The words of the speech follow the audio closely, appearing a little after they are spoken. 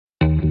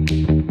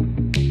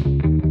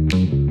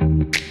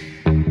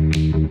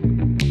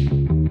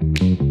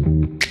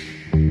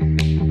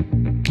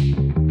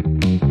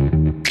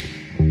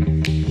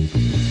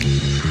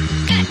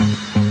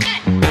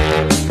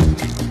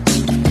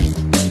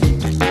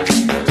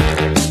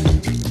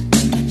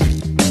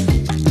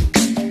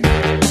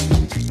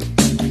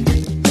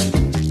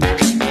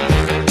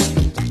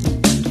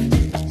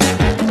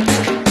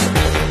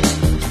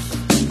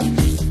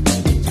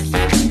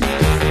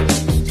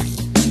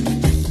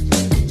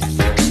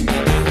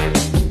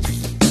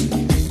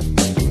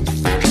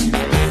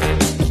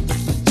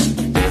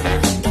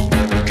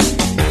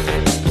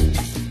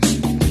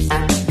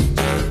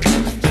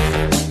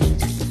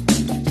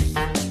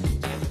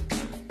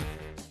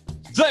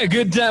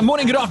Hello, good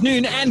morning, good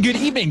afternoon, and good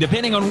evening,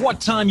 depending on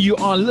what time you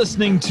are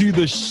listening to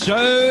the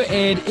show.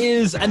 It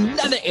is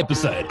another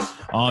episode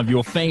of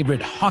your favorite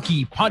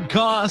hockey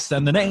podcast,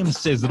 and the name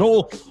says it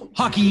all,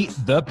 Hockey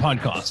the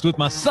Podcast, with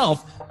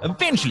myself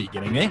eventually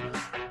getting there,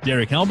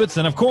 Derek Alberts.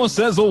 And of course,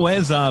 as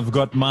always, I've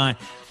got my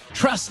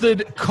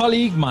trusted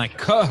colleague, my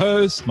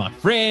co-host, my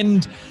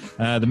friend,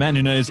 the man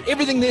who knows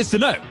everything there is to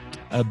know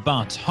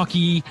about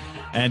hockey,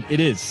 and it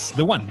is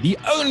the one, the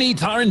only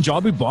Tyron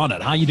Jabu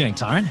Barnett. How are you doing,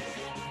 Tyron?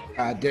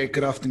 Derek,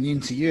 good afternoon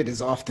to you. It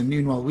is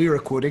afternoon while we're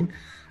recording.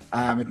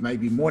 It may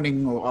be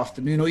morning or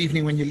afternoon or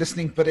evening when you're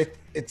listening, but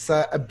it's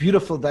a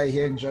beautiful day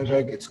here in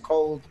Joburg. It's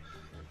cold,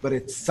 but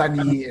it's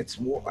sunny. It's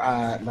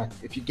like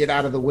if you get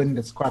out of the wind,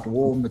 it's quite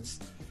warm. It's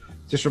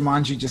just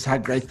reminds you just how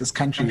great this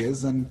country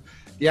is. And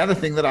the other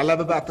thing that I love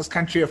about this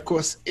country, of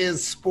course,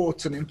 is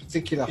sports, and in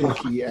particular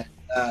hockey.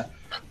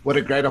 What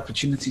a great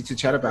opportunity to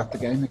chat about the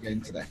game again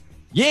today.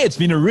 Yeah, it's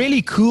been a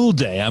really cool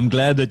day. I'm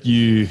glad that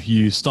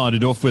you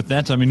started off with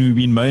that. I mean, we've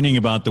been moaning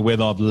about the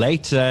weather of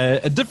late.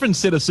 A different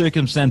set of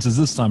circumstances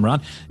this time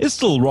around. It's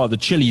still rather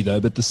chilly,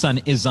 though, but the sun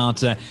is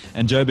out, and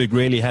Joburg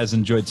really has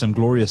enjoyed some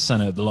glorious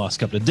sun over the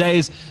last couple of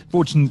days.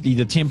 Fortunately,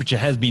 the temperature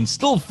has been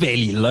still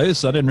fairly low,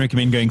 so I don't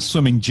recommend going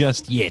swimming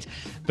just yet.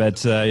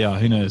 But, yeah,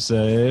 who knows?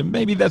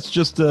 Maybe that's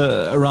just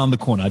around the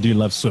corner. I do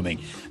love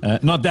swimming.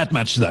 Not that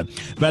much, though.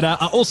 But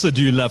I also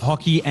do love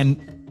hockey,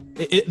 and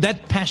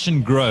that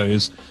passion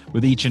grows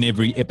with each and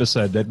every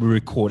episode that we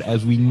record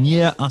as we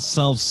near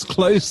ourselves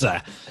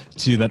closer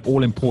to that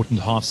all-important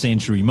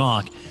half-century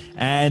mark.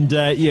 And,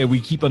 yeah, we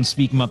keep on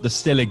speaking about the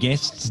stellar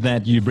guests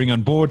that you bring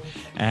on board.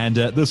 And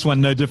this one,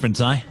 no different,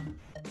 Ty?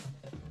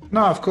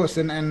 No, of course.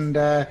 And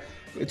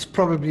it's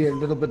probably a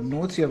little bit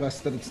naughty of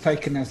us that it's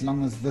taken as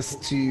long as this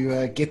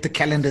to get the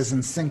calendars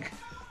in sync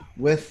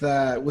with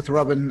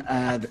Robin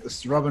van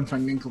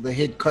Ginkel, the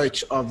head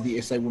coach of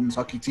the SA Women's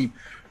Hockey Team.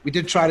 We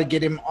did try to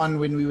get him on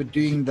when we were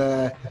doing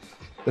the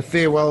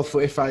farewell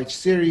for FIH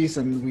series,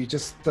 and we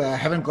just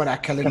haven't got our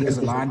calendars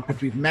aligned,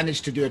 but we've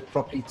managed to do it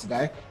properly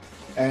today.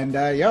 And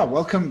yeah,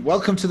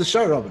 welcome to the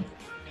show, Robin.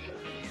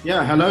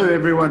 Yeah, hello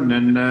everyone,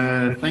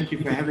 and thank you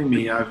for having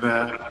me. I've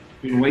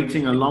been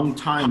waiting a long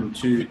time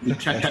to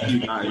chat to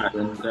you guys,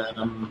 and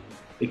I'm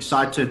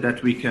excited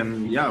that we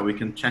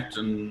can chat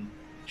and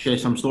share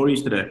some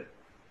stories today.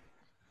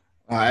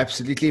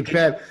 Absolutely,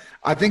 Pab.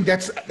 I think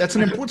that's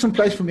an important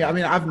place for me. I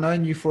mean, I've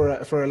known you for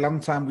a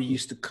long time. We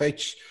used to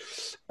coach,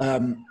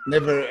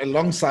 never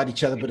alongside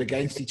each other, but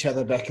against each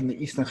other back in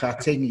the Eastern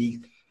Gauteng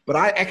League. But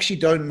I actually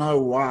don't know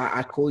why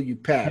I call you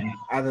Pam,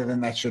 other than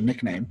that's your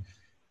nickname.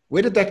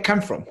 Where did that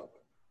come from?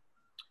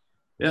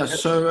 Yeah,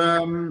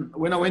 so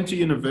when I went to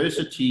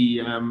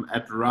university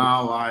at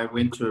Rao, I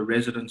went to a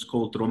residence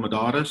called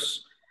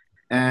Dromedaris,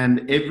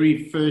 and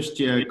every first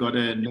year got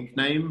a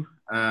nickname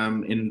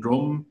in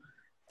Drom.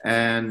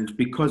 And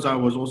because I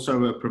was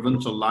also a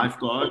provincial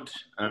lifeguard,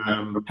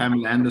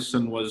 Pamela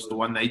Anderson was the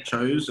one they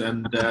chose,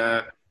 and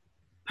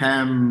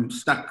Pam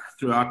stuck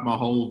throughout my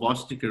whole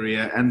varsity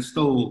career, and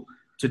still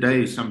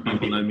today some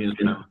people know me as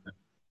well.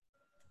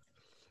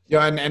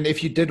 Yeah, and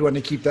if you did want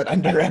to keep that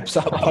under wraps,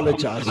 I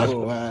apologize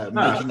for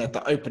making that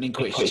the opening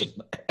question.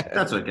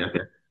 That's okay.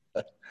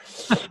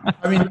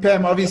 I mean,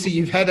 Pam, obviously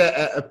you've had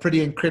a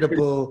pretty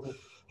incredible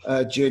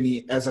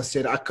journey. As I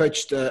said, I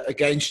coached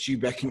against you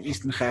back in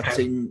Eastern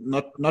Gauteng,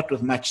 not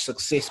with much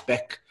success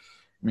back,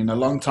 I mean, a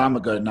long time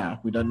ago now.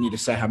 We don't need to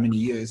say how many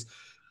years.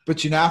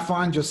 But you now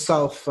find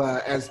yourself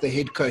as the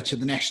head coach of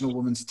the national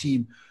women's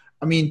team.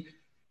 I mean,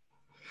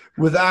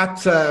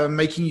 without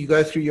making you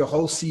go through your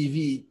whole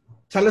CV,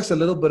 tell us a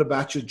little bit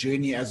about your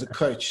journey as a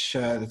coach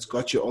that's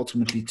got you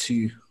ultimately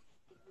to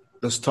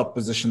this top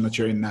position that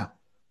you're in now.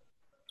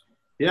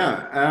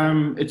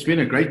 Yeah, it's been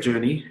a great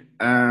journey.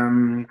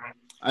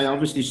 I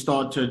obviously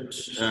started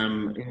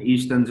in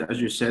Easterns,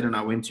 as you said, and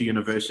I went to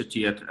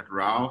university at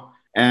Rao.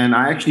 And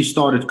I actually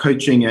started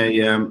coaching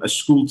a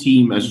school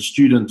team as a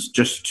student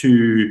just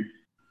to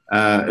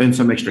earn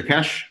some extra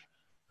cash.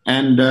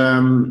 And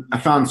I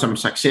found some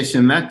success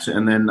in that.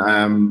 And then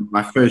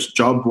my first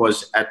job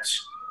was at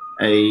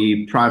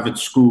a private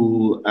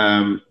school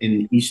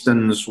in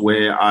Easterns,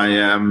 where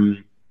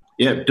I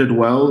did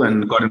well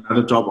and got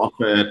another job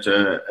offer at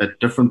a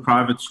different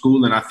private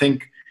school. And I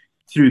think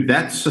through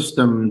that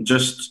system,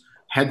 just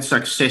had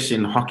success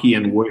in hockey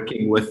and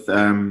working with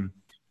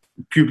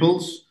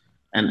pupils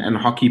and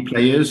hockey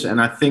players.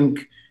 And I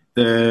think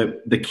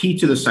the key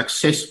to the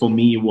success for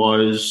me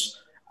was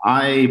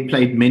I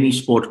played many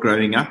sports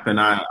growing up, and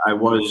I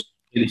was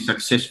really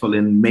successful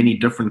in many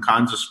different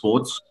kinds of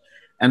sports.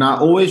 And I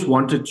always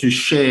wanted to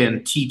share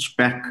and teach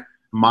back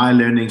my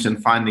learnings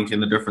and findings in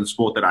the different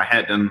sport that I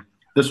had. And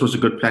this was a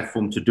good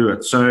platform to do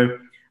it. So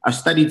I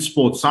studied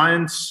sports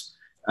science,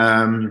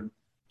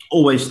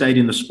 always stayed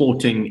in the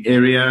sporting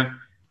area.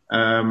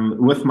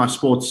 With my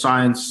sports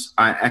science,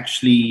 I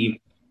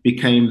actually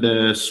became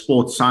the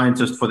sports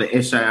scientist for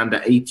the SA under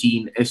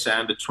 18, SA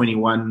under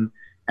 21,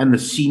 and the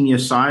senior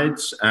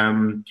sides.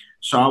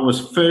 So I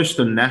was first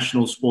a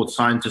national sports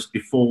scientist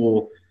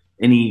before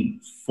any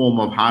form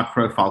of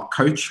high-profile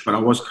coach, but I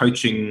was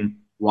coaching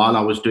while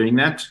I was doing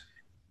that.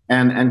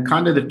 And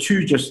kind of the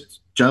two just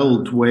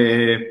gelled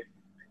where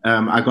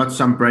I got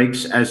some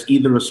breaks as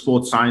either a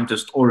sports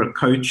scientist or a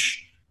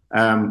coach,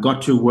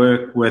 got to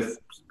work with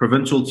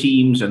provincial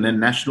teams and then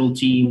national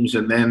teams,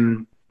 and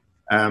then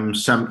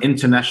some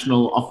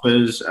international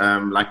offers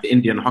like the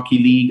Indian Hockey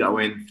League. I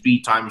went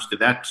 3 times to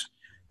that,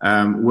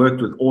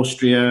 worked with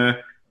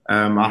Austria.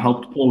 I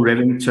helped Paul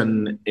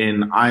Revington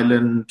in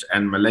Ireland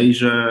and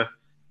Malaysia.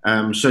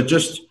 So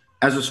just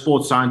as a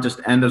sports scientist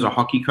and as a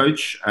hockey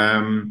coach,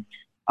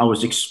 I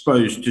was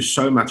exposed to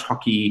so much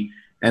hockey,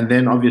 and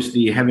then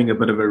obviously having a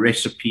bit of a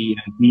recipe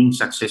and being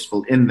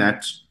successful in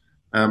that,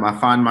 I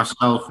find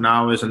myself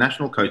now as a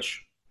national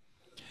coach.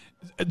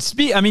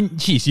 I mean,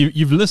 geez,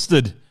 you've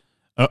listed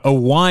a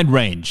wide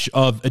range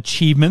of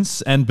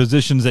achievements and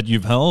positions that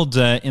you've held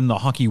in the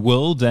hockey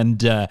world,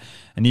 and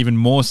even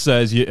more so,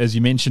 as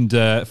you mentioned,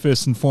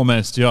 first and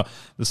foremost, you're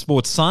the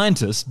sports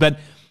scientist. But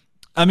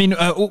I mean,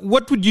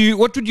 what would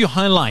you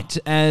highlight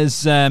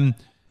as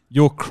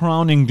your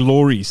crowning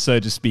glory, so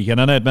to speak? And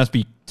I know it must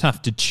be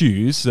tough to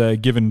choose,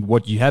 given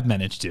what you have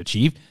managed to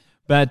achieve.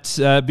 But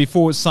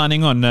before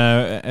signing on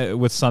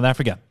with South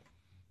Africa.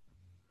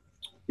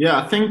 Yeah,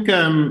 I think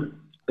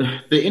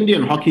the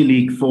Indian Hockey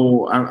League,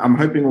 I'm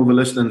hoping all the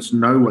listeners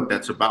know what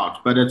that's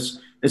about, but it's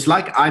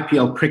like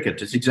IPL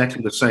cricket. It's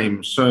exactly the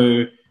same.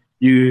 So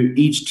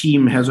each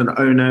team has an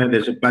owner,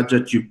 there's a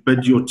budget, you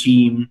bid your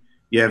team,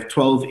 you have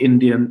 10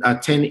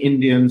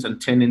 Indians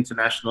and 10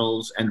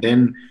 internationals, and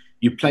then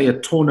you play a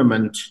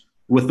tournament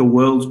with the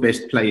world's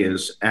best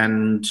players.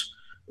 And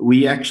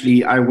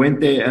I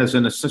went there as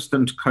an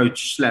assistant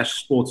coach /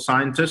 sports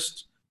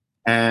scientist,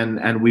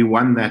 and we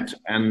won that.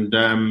 And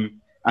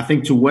I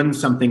think to win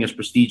something as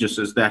prestigious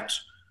as that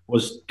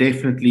was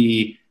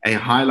definitely a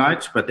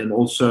highlight, but then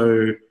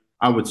also,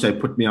 I would say,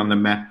 put me on the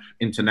map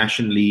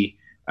internationally,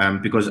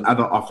 because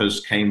other offers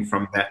came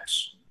from that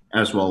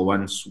as well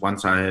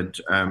once I had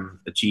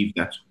achieved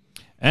that.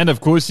 And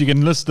of course, you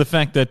can list the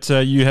fact that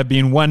you have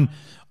been one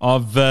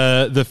of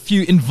the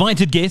few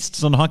invited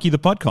guests on Hockey the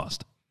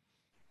Podcast.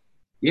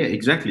 Yeah,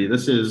 exactly.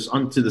 This is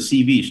onto the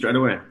CV straight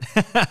away.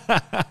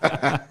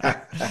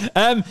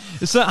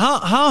 So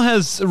how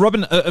has,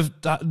 Robin,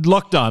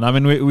 lockdown, I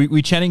mean,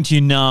 we're chatting to you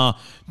now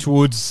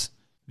towards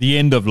the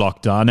end of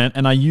lockdown,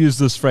 and I use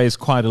this phrase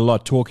quite a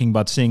lot, talking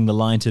about seeing the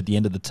light at the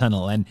end of the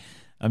tunnel. And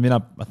I mean,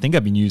 I think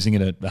I've been using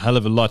it a hell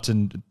of a lot,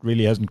 and it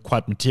really hasn't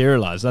quite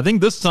materialized. I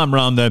think this time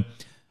around, though,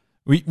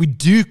 we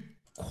do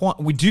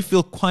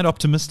feel quite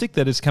optimistic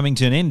that it's coming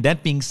to an end.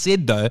 That being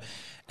said, though,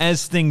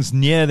 as things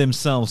near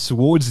themselves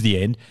towards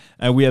the end,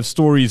 we have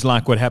stories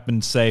like what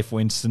happened, say,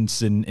 for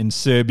instance, in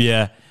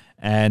Serbia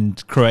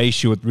and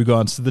Croatia with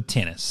regards to the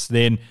tennis.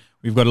 Then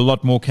we've got a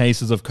lot more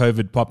cases of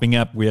COVID popping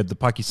up. We had the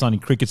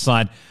Pakistani cricket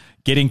side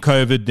getting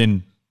COVID,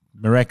 then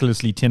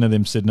miraculously 10 of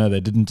them said no,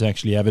 they didn't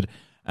actually have it.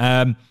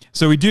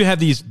 So we do have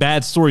these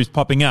bad stories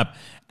popping up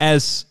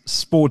as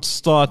sports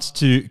starts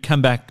to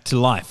come back to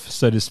life,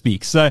 so to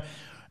speak. So,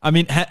 I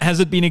mean, has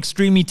it been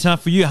extremely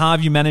tough for you? How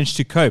have you managed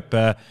to cope?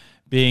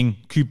 Being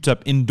cooped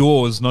up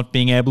indoors, not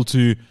being able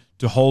to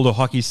hold a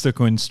hockey stick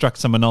or instruct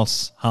someone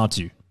else how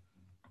to?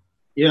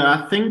 Yeah,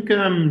 I think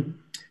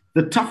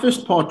the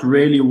toughest part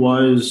really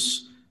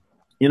was,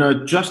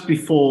 just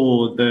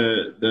before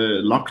the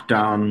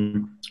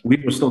lockdown, we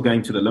were still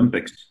going to the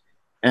Olympics.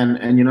 And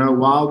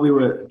while we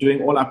were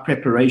doing all our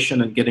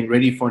preparation and getting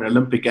ready for an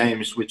Olympic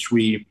Games, which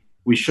we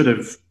should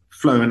have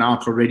flown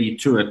out already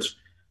to it,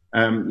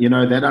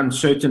 that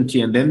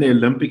uncertainty and then the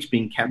Olympics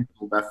being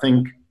cancelled, I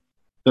think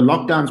the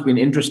lockdown's been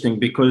interesting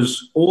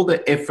because all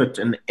the effort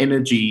and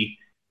energy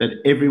that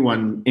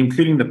everyone,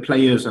 including the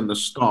players and the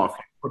staff,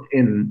 put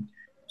in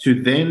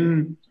to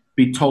then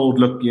be told,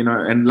 look,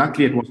 and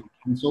luckily it wasn't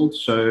cancelled,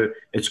 so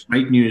it's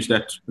great news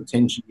that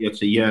potentially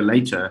it's a year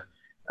later.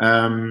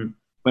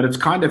 But it's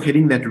kind of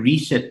hitting that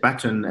reset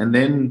button, and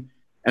then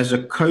as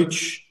a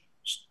coach,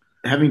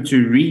 having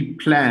to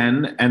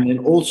replan and then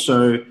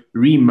also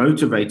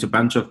re-motivate a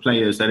bunch of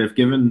players that have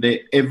given their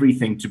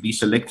everything to be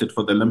selected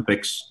for the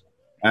Olympics,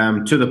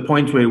 to the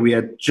point where we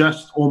had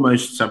just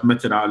almost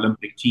submitted our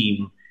Olympic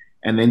team,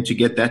 and then to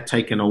get that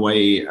taken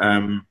away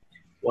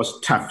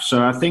was tough.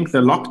 So I think the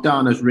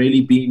lockdown has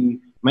really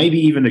been maybe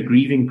even a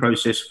grieving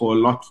process for a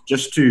lot,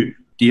 just to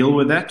deal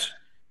with that.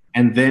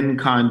 And then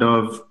kind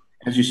of,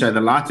 as you say, the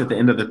light at the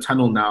end of the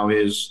tunnel now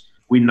is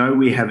we know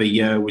we have a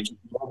year, which is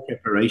more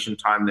preparation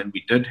time than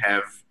we did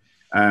have,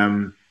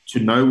 to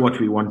know what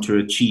we want to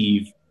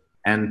achieve,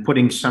 and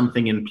putting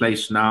something in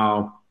place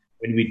now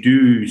when we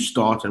do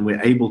start and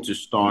we're able to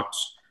start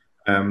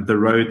the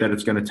road that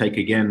it's going to take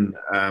again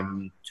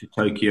to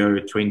Tokyo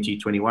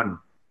 2021.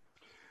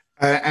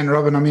 And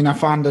Robin, I mean, I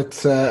find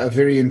it a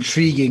very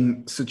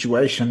intriguing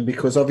situation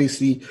because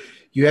obviously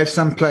you have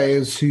some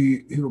players who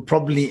are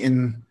probably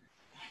in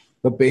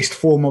the best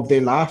form of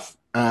their life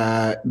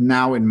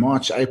now in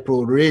March,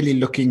 April, really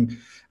looking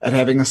at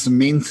having a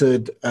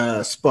cemented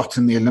spot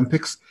in the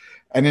Olympics.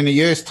 And in a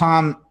year's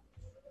time,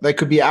 they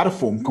could be out of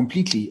form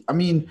completely. I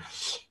mean,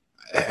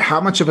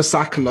 how much of a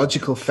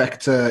psychological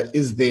factor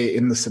is there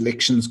in the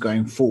selections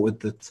going forward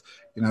that,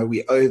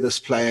 we owe this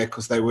player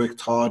because they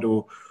worked hard,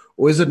 or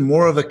is it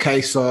more of a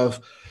case of,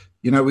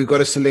 we've got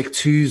to select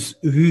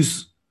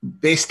who's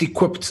best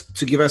equipped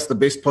to give us the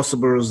best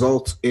possible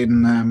result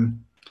in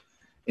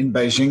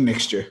Beijing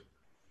next year?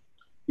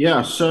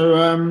 Yeah, so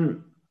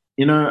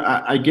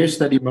I guess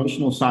that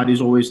emotional side is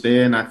always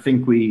there, and I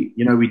think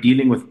we're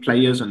dealing with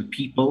players and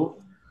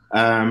people.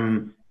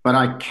 But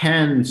I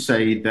can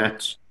say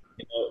that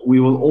we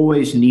will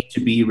always need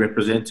to be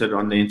represented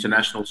on the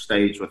international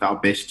stage with our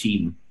best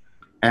team.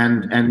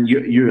 And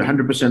you're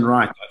 100%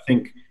 right. I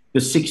think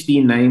the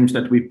 16 names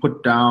that we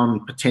put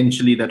down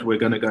potentially that we're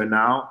going to go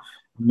now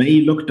may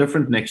look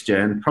different next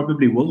year, and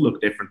probably will look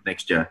different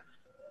next year.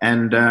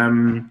 And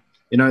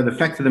the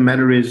fact of the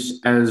matter is,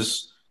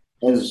 as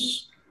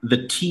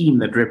the team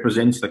that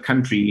represents the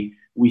country,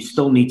 we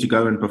still need to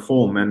go and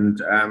perform. And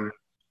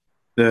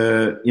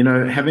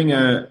having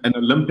an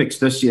Olympics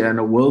this year and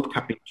a World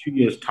Cup in 2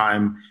 years'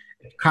 time,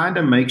 it kind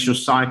of makes your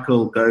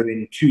cycle go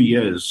in 2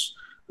 years.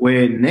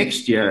 Where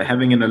next year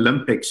having an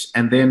Olympics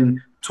and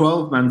then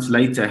 12 months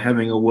later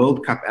having a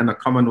World Cup and a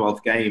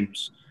Commonwealth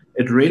Games,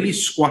 it really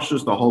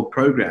squashes the whole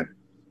program.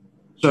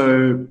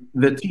 So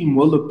the team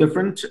will look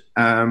different.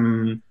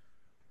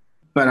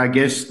 But I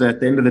guess that at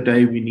the end of the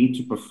day, we need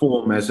to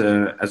perform as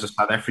a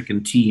South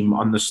African team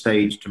on the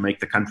stage to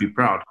make the country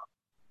proud.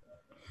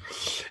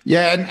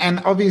 Yeah, and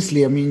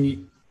obviously, I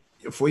mean,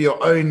 for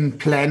your own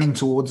planning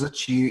towards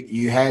it,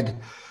 you had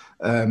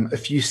a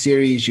few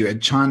series. You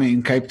had China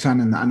in Cape Town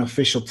in the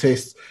unofficial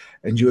test,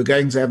 and you were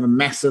going to have a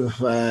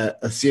massive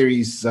a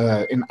series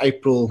in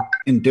April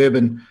in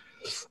Durban.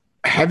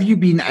 Have you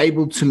been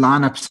able to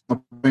line up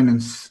some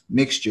opponents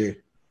next year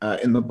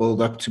in the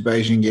build-up to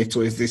Beijing yet,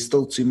 or is there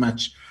still too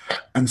much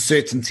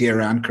uncertainty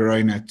around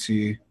Corona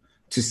to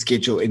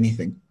schedule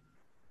anything?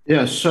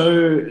 Yeah,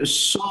 so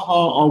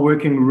SAHA are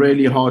working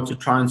really hard to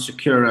try and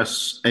secure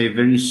us a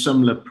very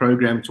similar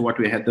program to what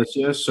we had this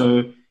year.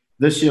 So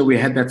this year we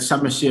had that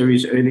summer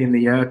series early in the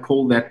year,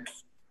 called that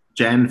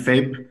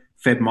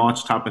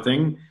Feb-March type of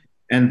thing.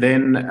 And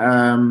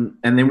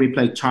then we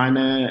played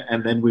China,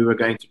 and then we were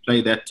going to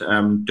play that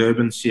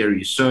Durban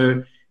series.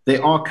 So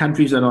there are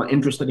countries that are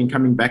interested in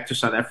coming back to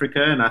South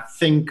Africa, and I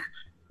think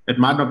it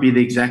might not be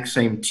the exact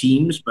same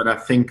teams, but I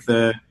think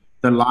the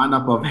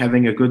lineup of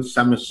having a good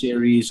summer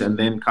series and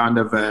then kind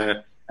of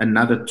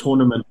another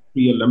tournament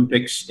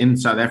pre-Olympics in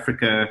South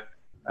Africa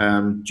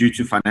due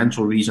to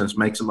financial reasons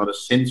makes a lot of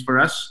sense for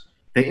us.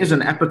 There is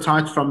an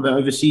appetite from the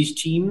overseas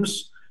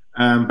teams,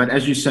 but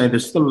as you say,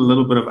 there's still a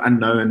little bit of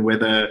unknown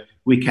whether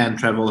we can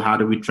travel, how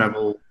do we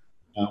travel,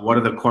 what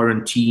are the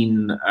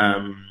quarantine,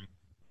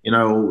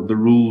 the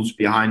rules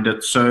behind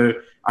it. So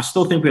I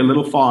still think we're a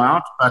little far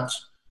out, but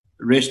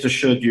rest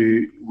assured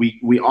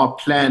we are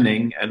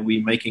planning, and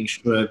we're making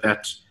sure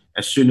that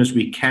as soon as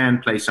we can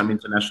play some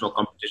international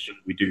competition,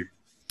 we do.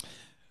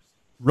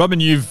 Robin,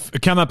 you've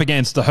come up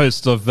against a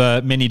host of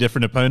many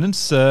different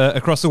opponents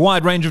across a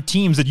wide range of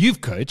teams that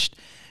you've coached.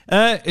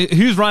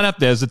 Who's right up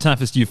there as the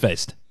toughest you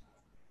faced?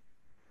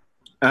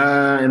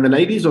 In the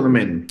ladies or the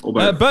men? Or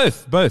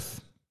both?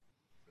 Both.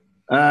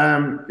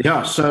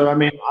 Yeah, so I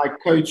mean, I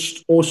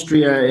coached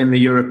Austria in the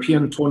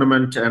European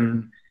tournament,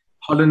 and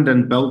Holland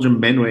and Belgium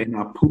men were in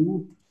our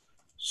pool.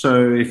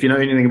 So if you know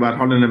anything about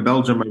Holland and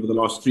Belgium over the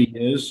last 3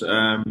 years,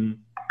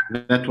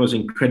 that was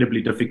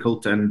incredibly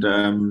difficult and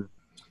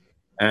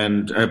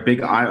a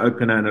big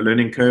eye-opener and a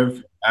learning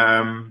curve.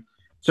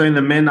 So in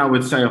the men, I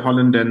would say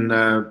Holland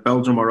and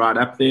Belgium are right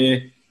up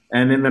there.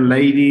 And in the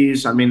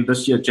ladies, I mean,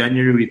 this year,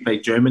 January, we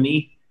played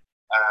Germany.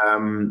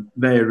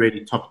 They're a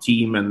really top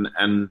team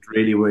and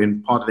really were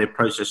in part of their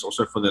process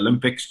also for the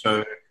Olympics.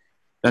 So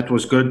that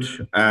was good.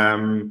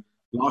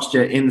 Last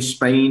year in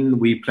Spain,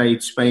 we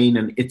played Spain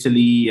and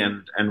Italy,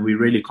 and we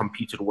really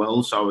competed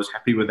well. So I was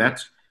happy with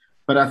that.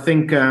 But I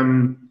think,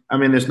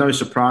 there's no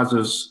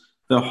surprises.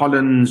 The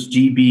Hollands,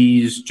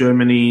 GBs,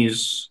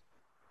 Germanys,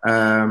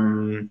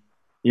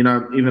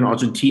 even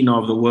Argentina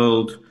of the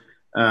world,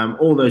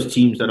 all those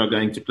teams that are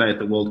going to play at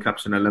the World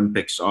Cups and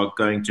Olympics are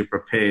going to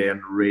prepare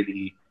and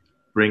really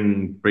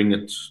bring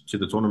it to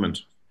the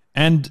tournament.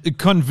 And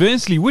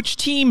conversely, which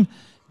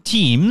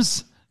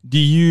teams do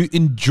you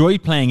enjoy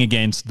playing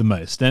against the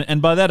most?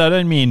 And by that, I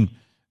don't mean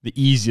the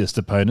easiest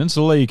opponents,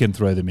 although you can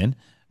throw them in.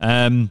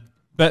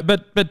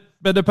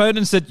 But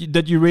opponents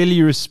that you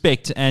really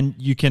respect, and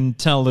you can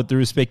tell that the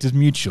respect is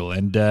mutual.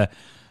 And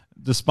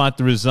despite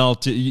the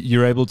result,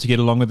 you're able to get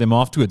along with them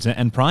afterwards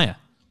and prior.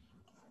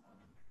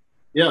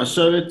 Yeah,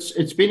 so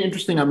it's been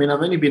interesting. I mean,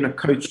 I've only been a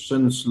coach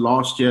since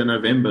last year,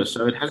 November.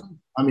 So it hasn't.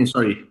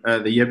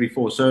 The year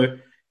before. So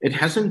it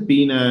hasn't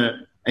been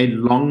a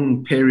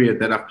long period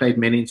that I've played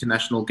many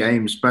international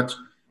games, but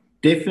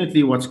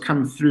definitely what's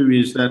come through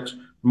is that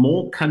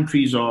more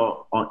countries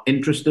are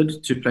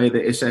interested to play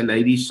the SA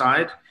ladies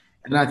side.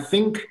 And I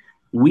think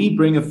we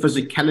bring a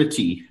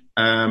physicality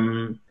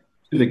to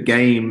the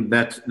game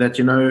that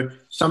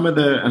some of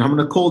and I'm going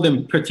to call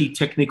them pretty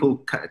technical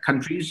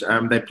countries.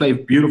 They play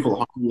beautiful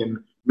hockey and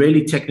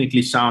really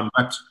technically sound,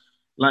 but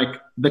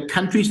like the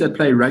countries that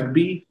play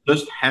rugby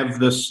just have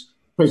this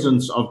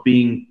presence of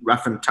being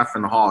rough and tough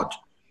and hard.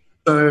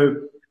 So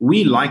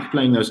we like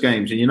playing those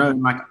games. And, you know,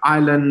 like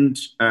Ireland,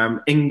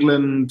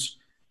 England,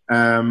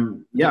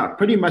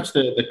 pretty much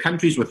the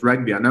countries with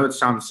rugby. I know it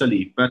sounds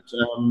silly, but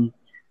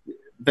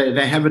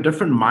they have a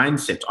different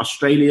mindset.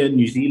 Australia,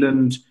 New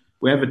Zealand,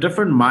 we have a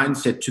different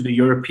mindset to the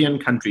European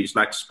countries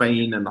like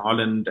Spain and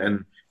Holland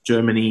and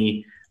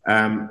Germany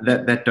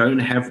that don't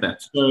have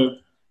that. So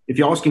if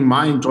you're asking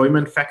my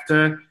enjoyment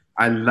factor,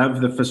 I love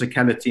the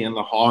physicality and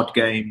the hard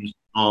games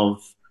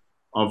of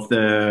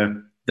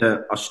the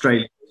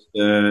Australia,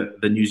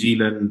 the New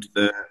Zealand,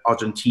 the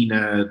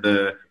Argentina,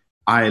 the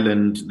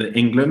Ireland, the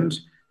England.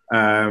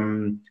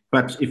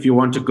 But if you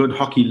want a good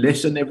hockey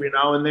lesson every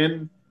now and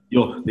then,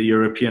 the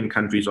European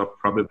countries are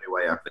probably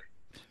way up there.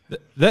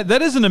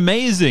 That is an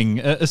amazing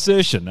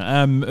assertion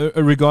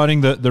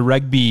regarding the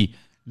rugby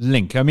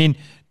link. I mean,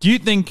 do you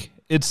think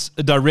it's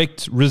a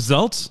direct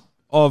result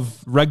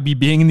of rugby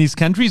being in these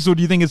countries, or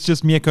do you think it's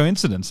just mere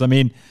coincidence? I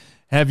mean,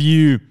 have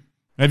you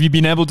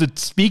been able to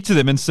speak to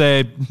them and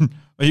say,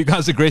 are you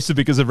guys aggressive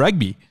because of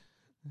rugby?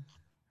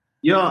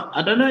 Yeah,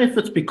 I don't know if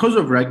it's because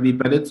of rugby,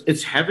 but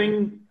it's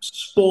having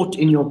sport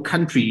in your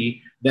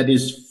country that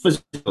is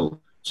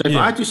physical. So if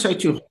I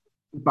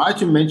had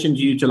to mention to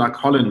you to like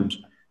Holland,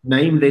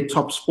 name their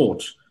top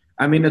sport.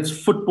 I mean, it's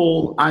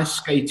football, ice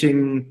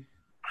skating,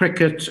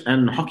 cricket,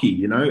 and hockey.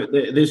 You know,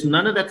 there's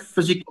none of that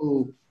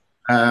physical,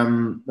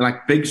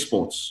 like big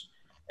sports.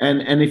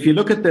 And if you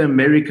look at the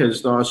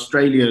Americas, the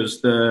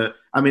Australias,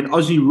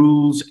 Aussie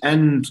rules,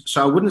 and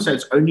so I wouldn't say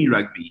it's only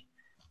rugby,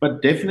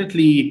 but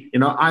definitely, you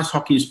know, ice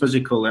hockey is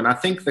physical. And I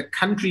think the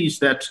countries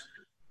that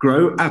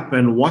grow up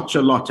and watch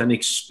a lot and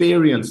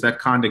experience that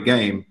kind of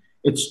game,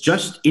 it's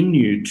just in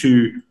you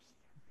to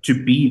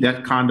be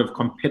that kind of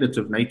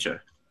competitive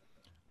nature.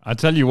 I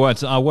tell you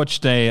what, I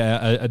watched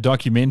a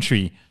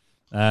documentary.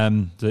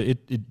 The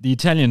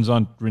Italians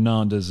aren't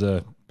renowned as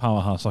a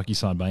powerhouse hockey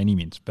side by any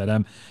means, but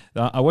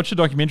I watched a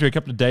documentary a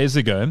couple of days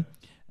ago.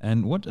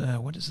 And what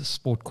is this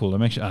sport called?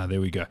 I'm actually there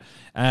we go.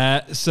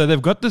 So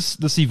they've got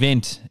this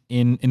event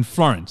in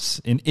Florence,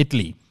 in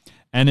Italy,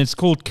 and it's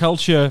called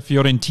Calcio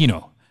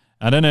Fiorentino.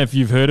 I don't know if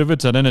you've heard of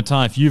it. I don't know,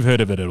 Ty, if you've heard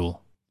of it at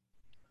all.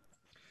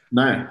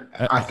 No.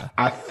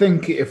 I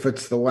think if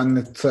it's the one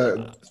that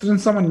didn't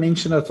someone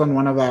mention it on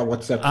one of our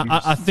WhatsApp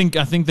groups?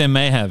 I think they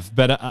may have,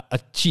 but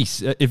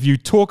if you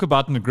talk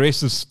about an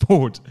aggressive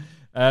sport,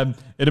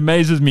 it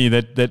amazes me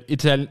that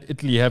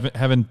Italy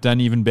haven't done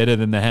even better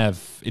than they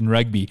have in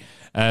rugby.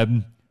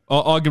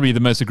 Arguably the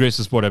most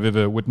aggressive sport I've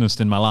ever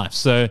witnessed in my life.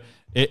 So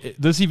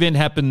this event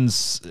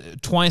happens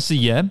twice a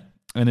year,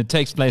 and it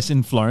takes place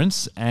in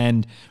Florence.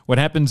 And what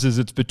happens is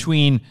it's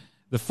between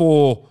the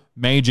four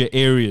major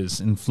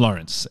areas in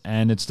Florence,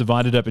 and it's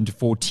divided up into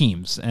 4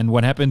 teams. And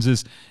what happens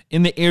is,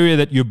 in the area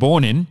that you're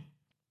born in,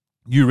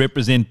 you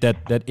represent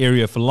that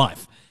area for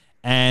life.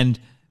 And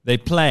they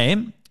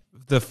play.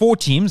 The 4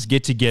 teams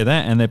get together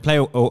and they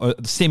play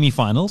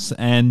semi-finals,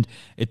 and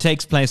it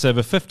takes place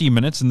over 50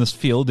 minutes in this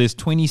field. There's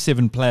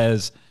 27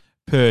 players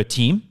per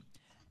team,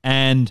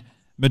 and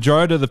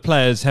majority of the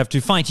players have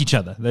to fight each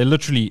other.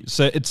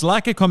 So it's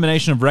like a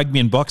combination of rugby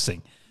and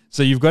boxing.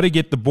 So you've got to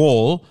get the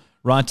ball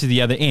right to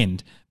the other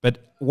end. But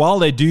while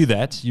they do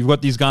that, you've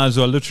got these guys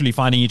who are literally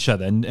fighting each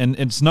other, and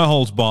it's no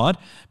holds barred.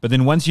 But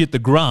then once you hit the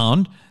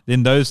ground,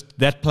 then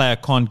that player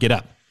can't get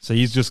up. So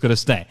he's just got to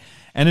stay.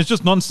 And it's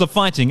just non-stop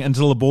fighting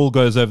until the ball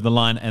goes over the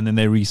line, and then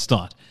they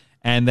restart.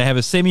 And they have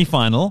a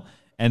semi-final,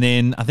 and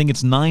then I think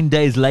it's 9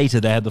 days later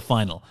they had the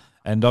final.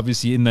 And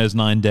obviously in those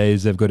 9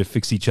 days, they've got to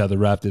fix each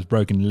other up. There's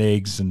broken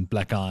legs and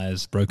black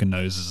eyes, broken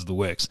noses, the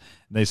works.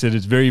 And they said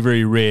it's very,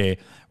 very rare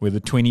where the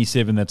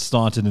 27 that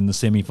started in the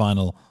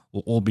semi-final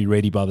will all be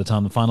ready by the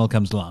time the final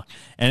comes along.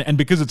 And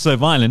because it's so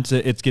violent,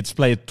 it gets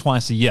played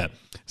twice a year.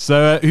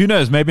 So who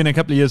knows, maybe in a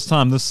couple of years'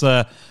 time, this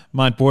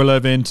might boil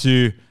over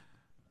into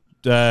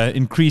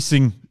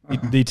increasing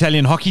the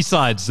Italian hockey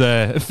side's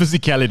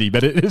physicality,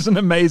 but it is an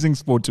amazing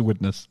sport to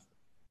witness.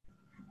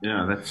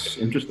 Yeah, that's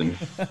interesting.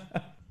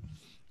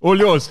 All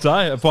yours,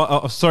 Ty.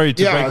 Sorry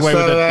to break away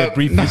with that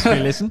brief history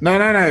lesson.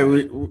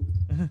 No.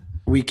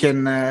 We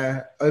can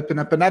open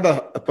up another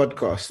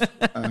podcast.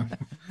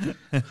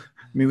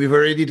 I mean, we've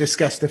already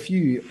discussed a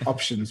few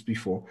options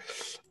before.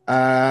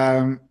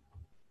 I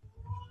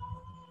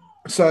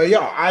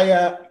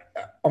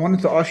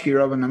wanted to ask you,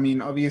 Robin. I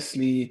mean,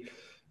 obviously,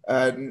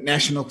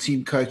 national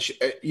team coach.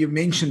 You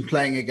mentioned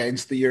playing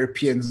against the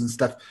Europeans and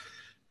stuff,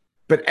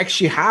 but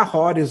actually, how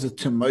hard is it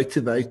to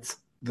motivate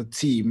the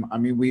team? I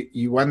mean,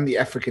 you won the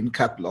African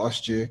Cup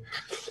last year,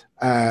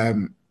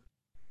 but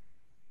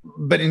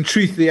in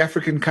truth, the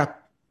African Cup,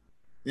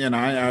 you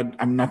know,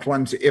 I'm not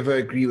one to ever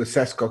agree with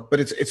Sascock, but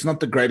it's not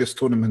the greatest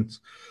tournament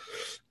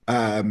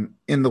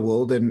in the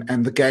world,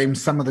 and the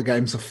games, some of the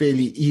games are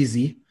fairly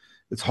easy.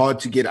 It's hard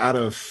to get out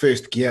of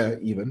first gear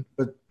even,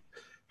 but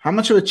how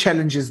much of a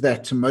challenge is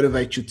that to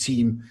motivate your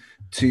team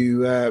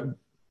to,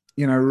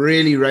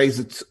 really raise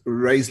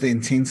the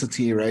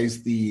intensity,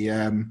 raise the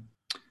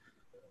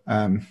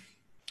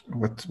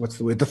what's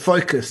the word? The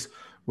focus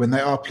when they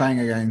are playing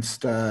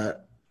against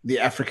the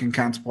African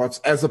counterparts,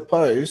 as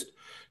opposed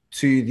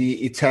to the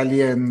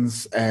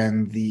Italians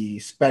and the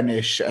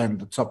Spanish and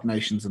the top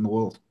nations in the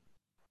world?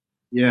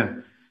 Yeah.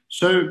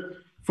 So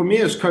for me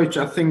as coach,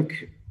 I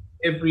think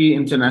every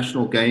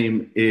international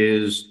game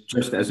is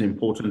just as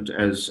important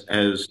as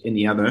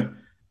any other.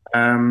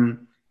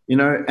 And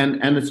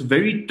it's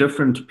very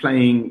different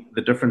playing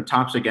the different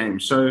types of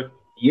games. So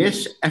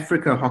yes,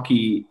 Africa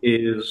hockey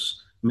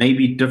is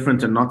maybe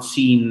different and not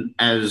seen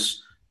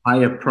as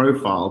higher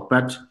profile,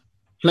 but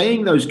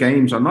playing those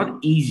games are not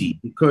easy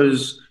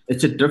because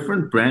it's a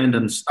different brand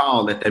and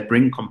style that they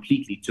bring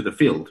completely to the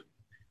field.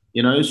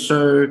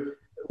 So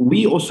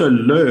we also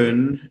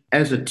learn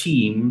as a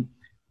team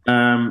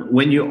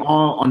when you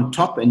are on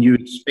top and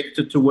you're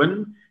expected to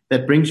win,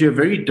 that brings you a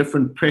very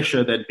different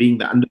pressure than being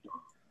the underdog.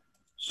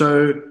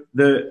 So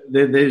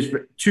there's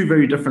two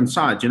very different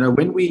sides.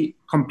 When we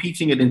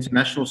competing at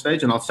international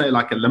stage, and I'll say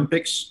like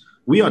Olympics,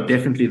 we are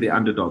definitely the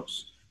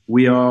underdogs.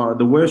 We are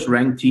the worst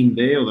ranked team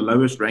there or the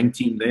lowest ranked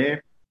team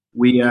there.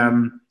 We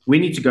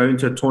need to go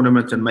into a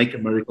tournament and make a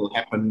miracle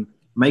happen,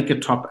 make a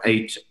top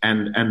 8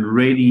 and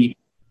really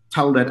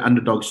tell that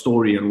underdog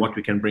story and what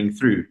we can bring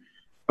through.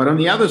 But on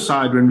the other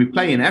side, when we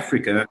play in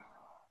Africa,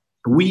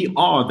 we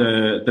are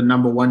the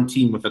number one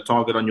team with a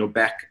target on your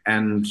back.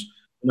 And,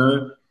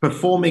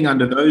 performing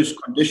under those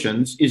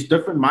conditions is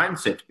different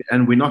mindset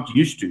and we're not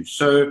used to.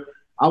 So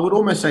I would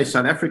almost say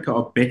South Africa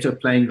are better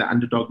playing the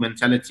underdog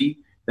mentality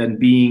than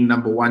being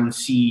number one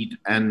seed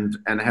and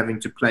having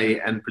to play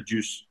and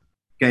produce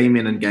game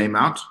in and game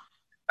out.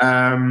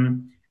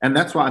 And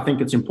that's why I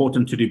think it's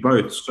important to do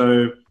both.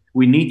 So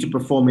we need to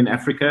perform in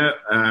Africa.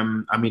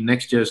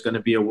 Next year is going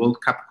to be a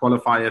World Cup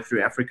qualifier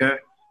through Africa.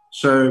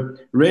 So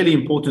really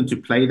important to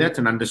play that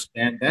and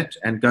understand that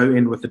and go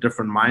in with a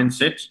different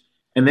mindset.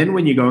 And then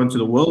when you go into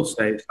the world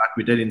stage, like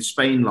we did in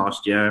Spain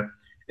last year,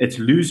 it's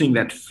losing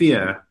that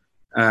fear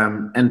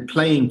and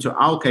playing to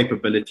our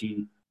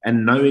capability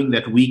and knowing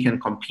that we can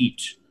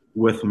compete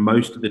with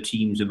most of the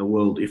teams in the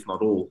world, if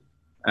not all.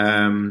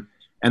 And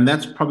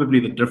that's probably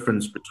the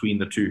difference between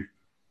the two.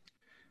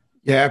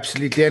 Yeah,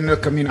 absolutely. And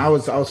look, I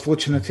was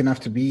fortunate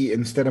enough to be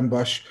in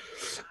Stellenbosch,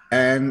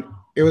 and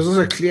it was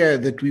also clear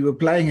that we were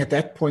playing at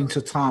that point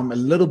of time a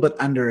little bit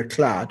under a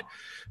cloud,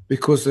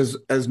 because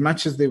as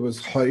much as there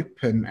was hope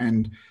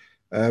and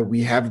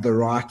we have the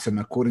right, and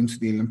according to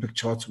the Olympic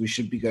charts, we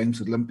should be going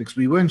to the Olympics,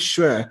 we weren't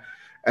sure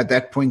at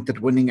that point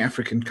that winning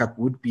African Cup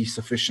would be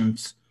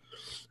sufficient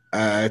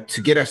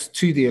to get us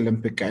to the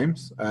Olympic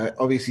Games.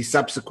 Obviously,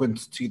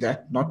 subsequent to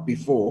that, not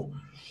before,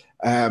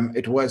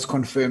 it was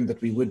confirmed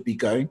that we would be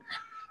going.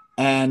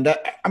 And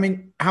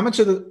how much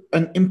of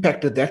an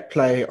impact did that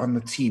play on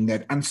the team,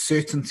 that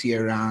uncertainty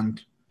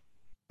around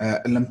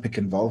Olympic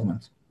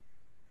involvement?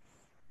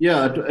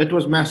 Yeah, it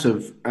was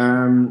massive.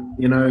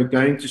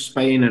 Going to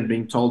Spain and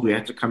being told we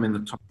had to come in the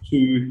top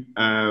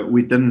 2,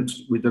 we didn't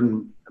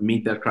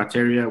meet that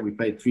criteria. We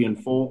played 3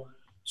 and 4.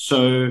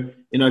 So,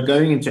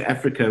 going into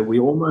Africa, we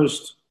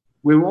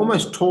were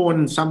almost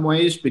torn in some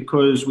ways,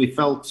 because we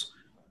felt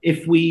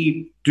if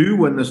we do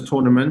win this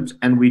tournament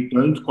and we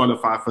don't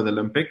qualify for the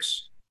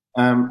Olympics,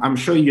 I'm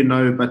sure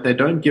but they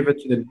don't give it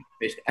to the next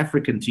best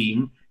African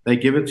team. They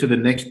give it to the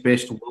next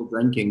best world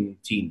ranking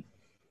team.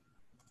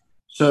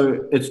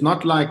 So it's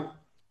not like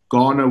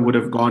Ghana would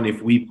have gone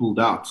if we pulled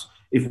out.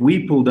 If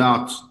we pulled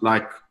out,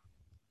 like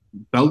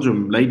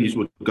Belgium ladies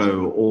would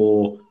go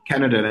or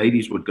Canada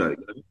ladies would go.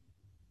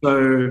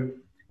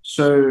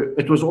 So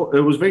it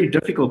was very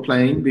difficult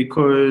playing,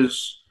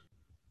 because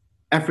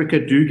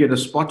Africa do get a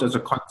spot as a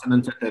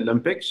continent at the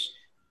Olympics.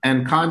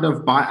 And kind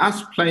of by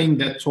us playing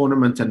that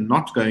tournament and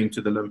not going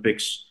to the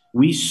Olympics,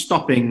 we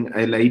stopping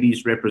a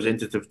ladies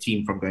representative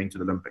team from going to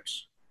the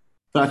Olympics.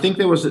 So I think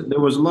there was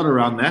a lot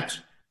around that.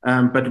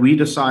 But we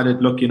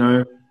decided, look,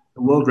 the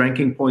world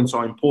ranking points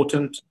are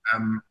important.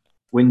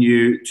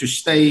 To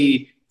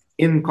stay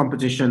in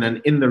competition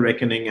and in the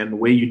reckoning and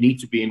where you need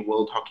to be in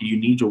world hockey, you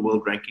need your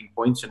world ranking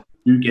points. And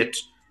you get,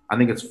 I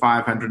think it's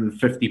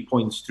 550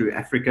 points through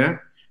Africa.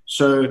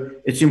 So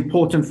it's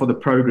important for the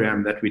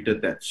program that we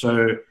did that.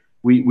 So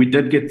we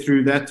did get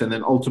through that. And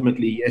then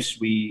ultimately, yes,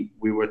 we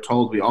were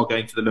told we are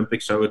going to the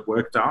Olympics. So it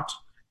worked out.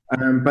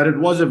 But it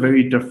was a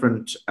very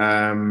different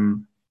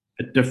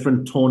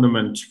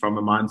tournament from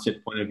a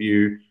mindset point of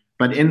view.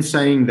 But in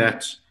saying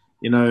that,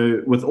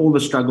 with all the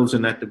struggles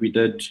in that we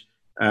did,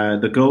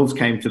 the girls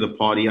came to the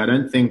party. I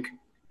don't think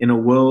in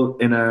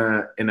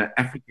an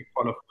Africa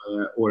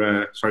qualifier or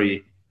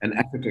an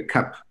Africa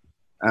Cup,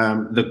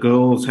 the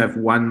girls have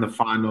won the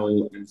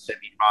final and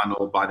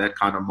semi-final by that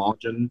kind of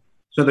margin.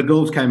 So the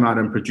girls came out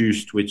and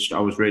produced, which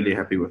I was really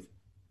happy with.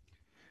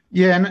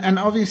 Yeah, and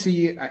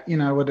obviously,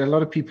 what a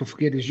lot of people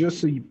forget is you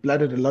also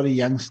blooded a lot of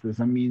youngsters.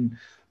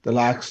 The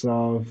likes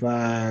of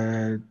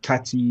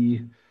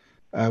Tati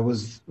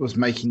was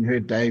making her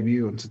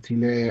debut on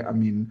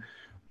Tatile.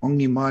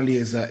 Ongi Mali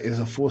is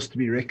a force to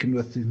be reckoned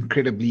with,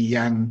 incredibly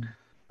young.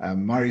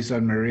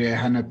 Marizon Maria,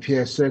 Hannah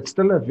Pierce. So it's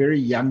still a very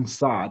young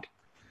side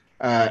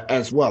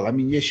as well.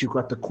 Yes, you've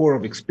got the core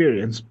of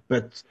experience,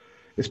 but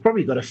it's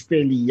probably got a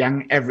fairly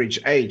young average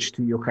age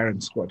to your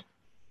current squad.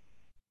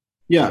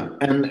 Yeah,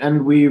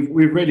 and we've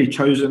really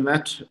chosen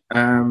that.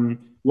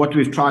 What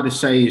we've tried to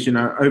say is,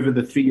 over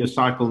the 3-year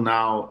cycle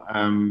now,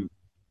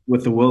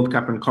 with the World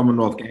Cup and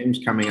Commonwealth Games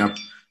coming up,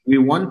 we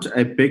want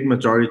a big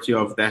majority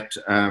of that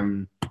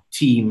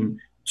team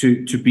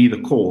to be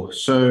the core.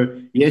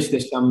 So yes,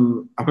 there's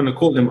some, I'm going to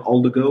call them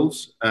older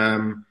girls,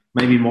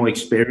 maybe more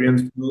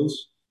experienced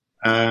girls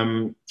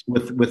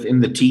within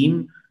the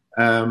team,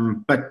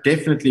 but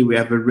definitely we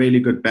have a really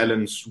good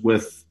balance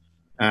with.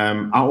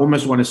 I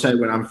almost want to say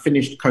when I'm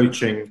finished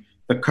coaching,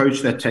 the coach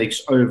that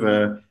takes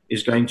over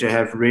is going to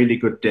have really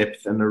good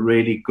depth and a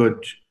really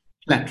good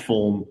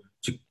platform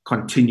to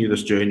continue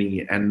this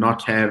journey and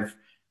not have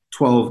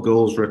 12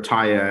 girls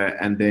retire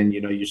and then,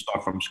 you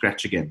start from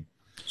scratch again.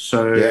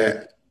 So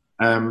yeah.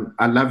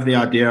 I love the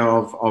idea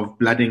of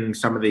blooding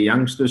some of the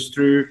youngsters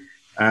through.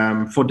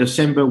 For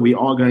December, we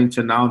are going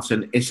to announce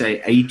an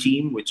SAA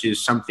team, which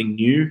is something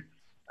new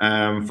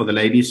for the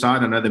ladies'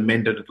 side. I know the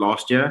men did it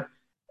last year.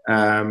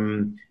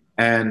 And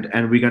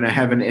we're going to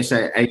have an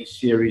SAA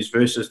series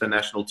versus the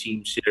national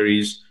team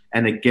series.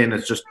 And again,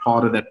 it's just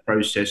part of that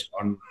process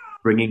on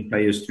bringing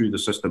players through the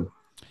system.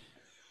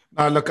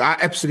 Look, I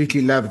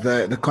absolutely love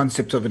the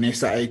concept of an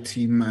SAA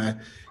team.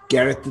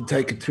 Gareth did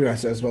take it through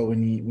us as well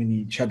when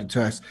he chatted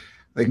to us.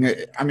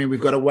 I mean, we've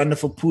got a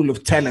wonderful pool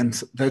of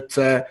talent that,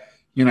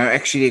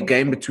 actually a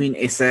game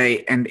between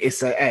SA and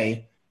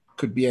SAA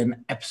could be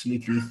an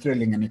absolutely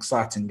thrilling and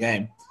exciting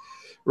game.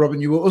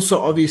 Robin, you were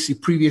also obviously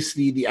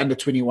previously the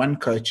under-21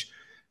 coach.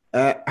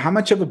 How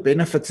much of a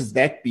benefit has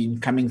that been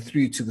coming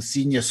through to the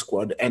senior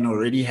squad and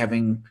already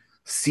having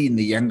seen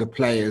the younger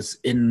players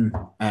in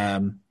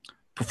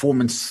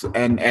performance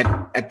and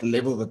at the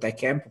level that they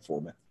can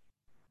perform at?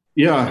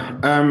 Yeah,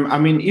 I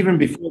mean, even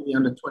before the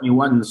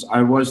under-21s,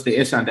 I was the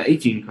S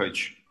under-18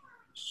 coach.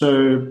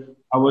 So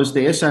I was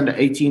the S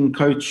under-18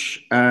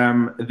 coach.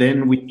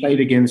 Then we played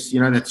against,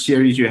 that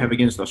series you have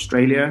against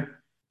Australia.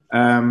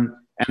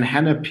 And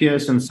Hannah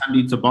Pearce and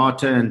Sandy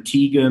Tabata and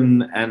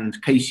Tegan and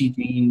Casey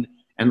Dean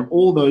and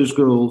all those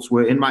girls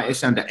were in my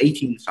S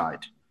under-18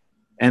 side.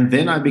 And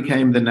then I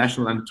became the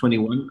national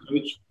under-21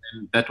 coach.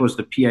 And that was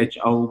the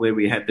PHL where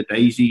we had the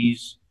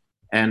Daisies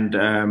and,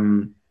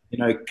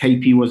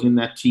 KP was in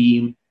that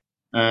team.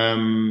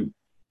 And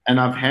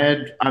I've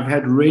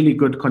had really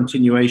good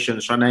continuation.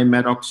 Shanae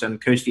Maddox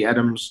and Kirsty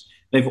Adams,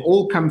 they've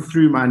all come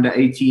through my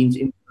under-18s,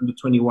 into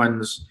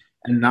under-21s,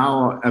 and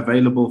now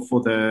available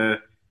for the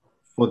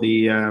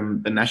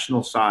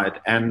national side.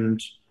 And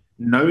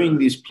knowing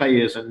these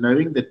players and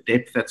knowing the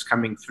depth that's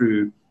coming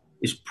through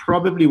is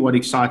probably what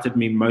excited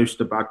me most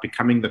about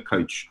becoming the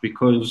coach,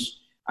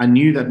 because I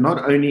knew that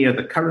not only are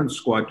the current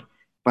squad,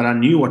 but I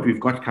knew what we've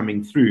got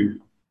coming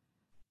through.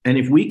 And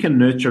if we can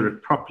nurture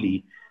it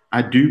properly,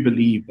 I do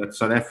believe that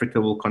South Africa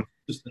will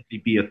consistently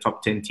be a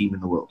top 10 team in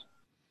the world.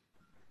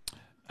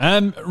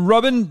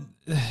 Robin,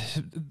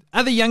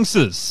 other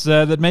youngsters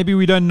that maybe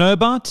we don't know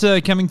about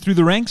coming through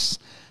the ranks?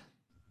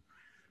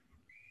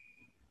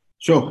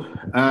 Sure.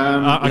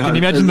 I can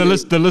imagine the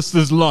list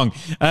is long.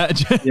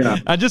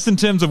 Just in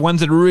terms of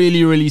ones that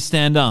really, really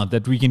stand out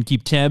that we can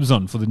keep tabs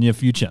on for the near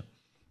future.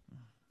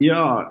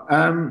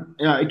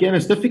 Again,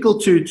 it's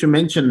difficult to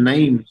mention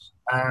names.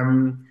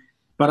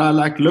 But I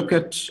look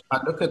at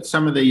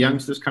some of the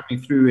youngsters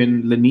coming through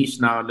in Lenice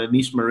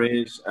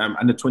Moraes,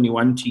 under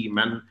 21 team,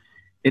 and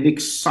it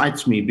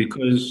excites me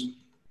because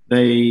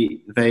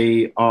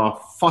they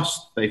are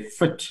fast, they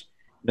fit,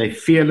 they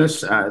fearless.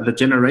 The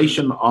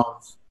generation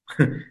of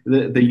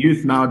the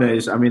youth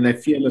nowadays, I mean, they're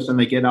fearless and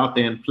they get out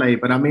there and play.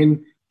 But I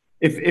mean,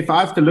 if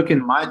I have to look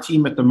in my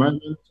team at the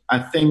moment, I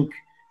think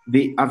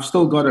I've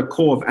still got a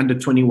core of under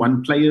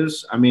 21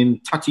 players. I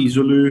mean, Tati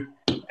Zulu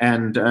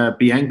and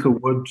Bianca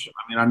Wood.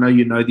 I mean, I know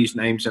you know these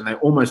names and they're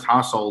almost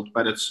household,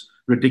 but it's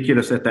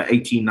ridiculous that they're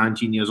 18,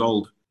 19 years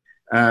old.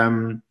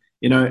 Hannah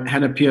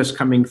Pearce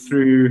coming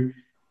through,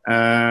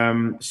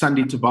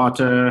 Sandy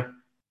Tabata,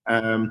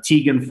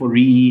 Tegan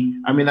Fourie.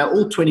 I mean, they're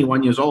all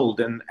 21 years old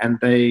and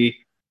they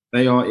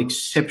are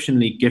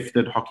exceptionally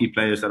gifted hockey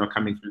players that are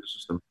coming through the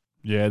system.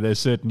 Yeah, they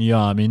certainly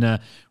are. I mean,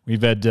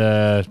 we've had,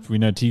 we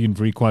know Tegan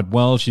Fourie quite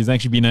well. She's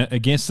actually been a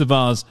guest of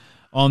ours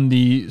on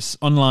the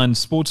online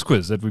sports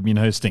quiz that we've been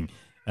hosting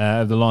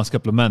over the last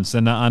couple of months.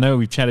 And I know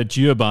we've chatted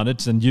to you about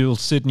it, and you'll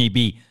certainly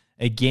be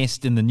a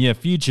guest in the near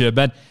future.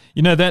 But,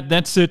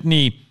 that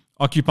certainly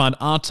occupied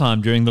our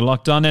time during the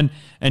lockdown.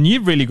 And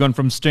you've really gone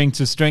from strength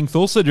to strength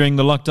also during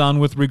the lockdown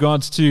with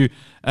regards to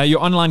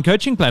your online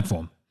coaching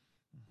platform.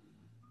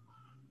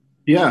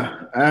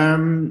 Yeah.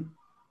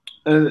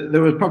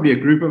 There was probably a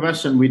group of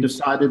us, and we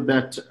decided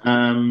that,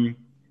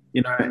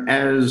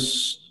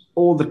 as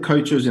all the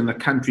coaches in the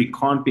country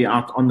can't be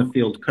out on the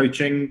field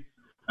coaching,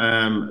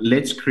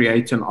 let's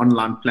create an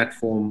online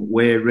platform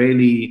where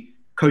really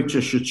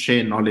coaches should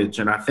share knowledge.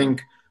 And I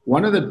think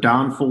one of the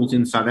downfalls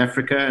in South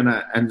Africa,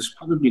 and it's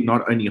probably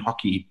not only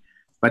hockey,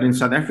 but in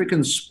South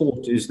African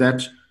sport, is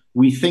that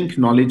we think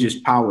knowledge is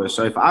power.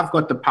 So if I've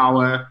got the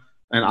power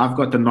and I've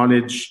got the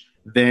knowledge,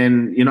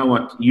 then you know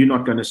what, you're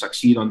not going to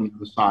succeed on the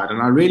other side.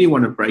 And I really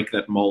want to break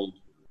that mold.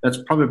 That's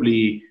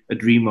probably a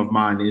dream of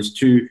mine, is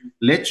to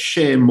let's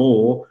share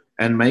more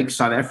and make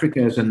South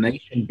Africa as a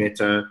nation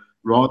better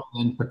rather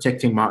than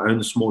protecting my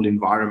own small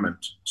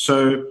environment.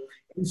 So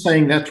in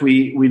saying that,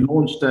 we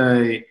launched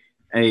a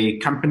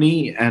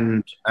company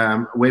and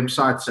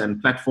websites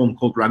and platform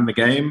called Run the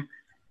Game.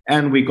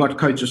 And we got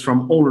coaches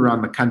from all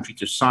around the country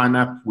to sign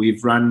up.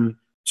 We've run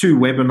 2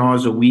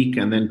 webinars a week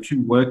and then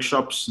 2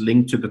 workshops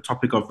linked to the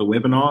topic of the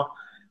webinar.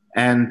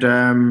 And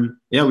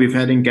we've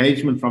had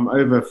engagement from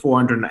over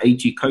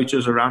 480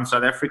 coaches around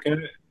South Africa.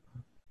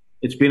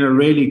 It's been a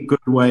really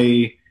good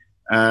way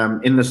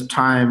in this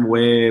time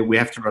where we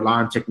have to rely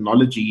on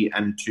technology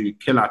and to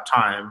kill our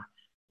time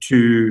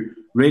to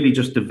really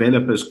just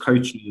develop as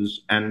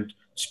coaches and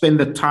spend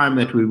the time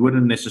that we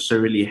wouldn't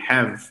necessarily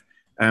have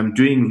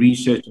doing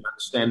research and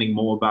understanding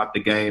more about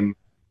the game.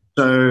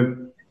 So,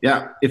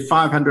 yeah, if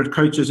 500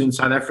 coaches in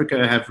South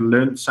Africa have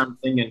learned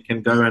something and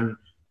can go and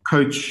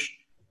coach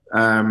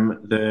I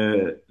want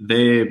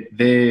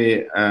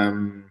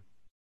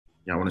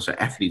to say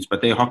athletes,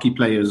 but their hockey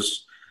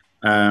players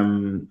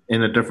in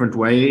a different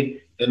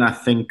way, then I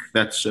think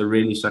that's a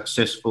really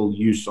successful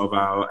use of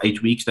our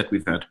 8 weeks that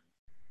we've had.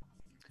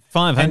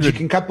 500. And you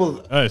can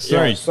couple. Oh,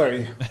 sorry. Yeah,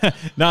 sorry.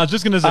 No, I was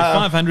just going to say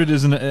 500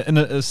 is an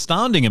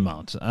astounding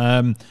amount.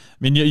 I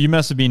mean, you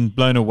must have been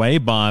blown away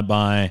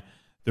by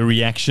the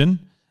reaction,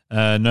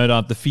 no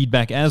doubt the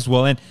feedback as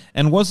well.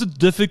 And was it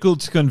difficult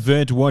to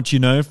convert what you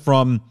know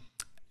from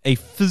a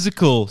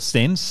physical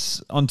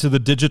sense onto the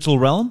digital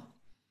realm?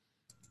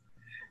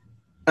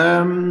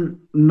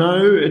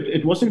 No,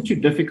 it wasn't too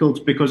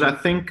difficult because I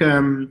think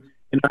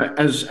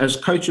as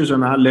coaches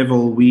on our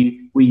level,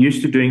 we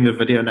used to doing the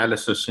video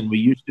analysis and we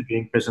used to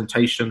doing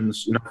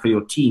presentations, for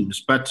your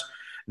teams. But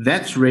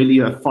that's really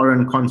a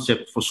foreign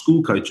concept for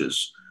school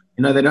coaches.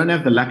 They don't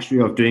have the luxury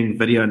of doing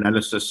video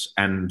analysis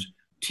and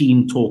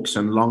team talks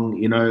and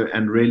long,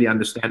 and really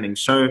understanding.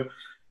 So,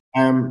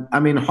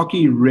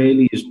 hockey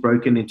really is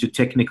broken into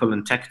technical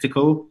and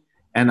tactical.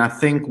 And I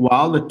think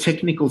while the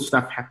technical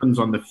stuff happens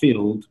on the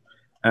field,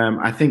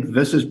 I think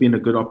this has been a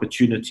good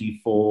opportunity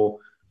for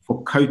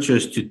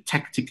coaches to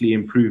tactically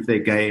improve their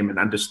game and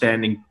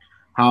understanding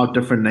how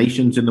different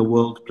nations in the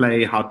world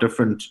play, how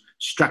different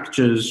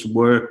structures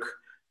work.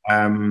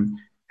 And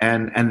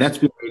that's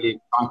been really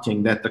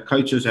exciting that the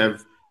coaches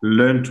have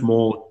learned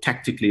more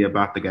tactically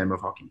about the game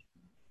of hockey.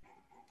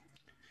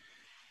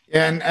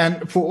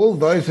 And for all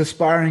those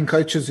aspiring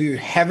coaches who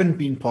haven't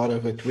been part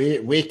of it,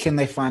 where can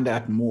they find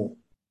out more?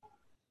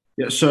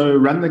 Yeah, so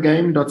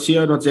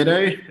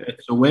runthegame.co.za.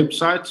 It's a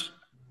website.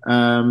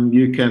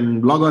 You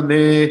can log on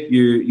there.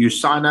 You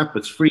sign up.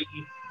 It's free.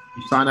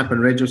 You sign up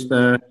and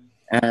register,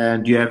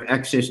 and you have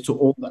access to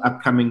all the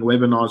upcoming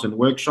webinars and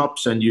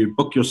workshops. And you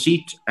book your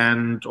seat,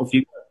 and off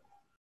you go.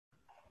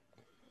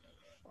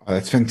 Oh,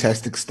 that's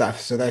fantastic stuff.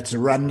 So that's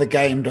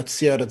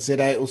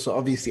runthegame.co.za. Also,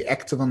 obviously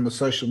active on the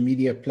social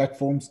media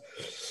platforms.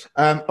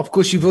 Of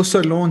course, you've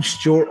also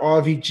launched your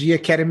RVG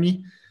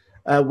Academy.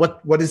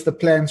 What is the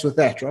plans with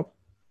that, Rob?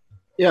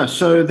 Yeah,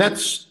 so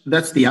that's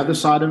the other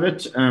side of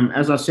it.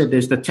 As I said,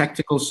 there's the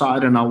tactical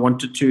side, and I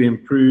wanted to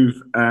improve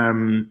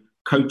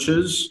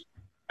coaches.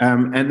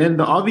 And then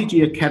the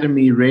RVG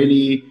Academy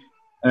really,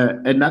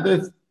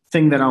 another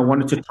thing that I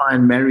wanted to try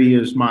and marry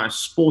is my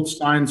sports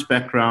science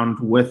background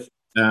with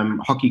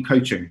hockey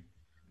coaching.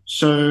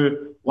 So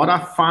what I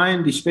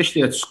find,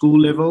 especially at school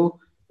level,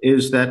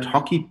 is that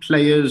hockey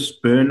players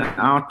burn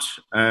out,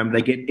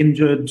 they get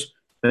injured,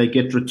 they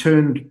get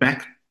returned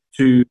back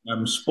to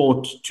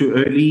sport too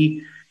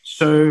early.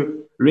 So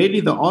really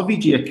the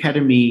RVG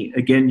Academy,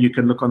 again, you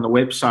can look on the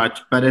website,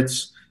 but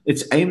it's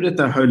aimed at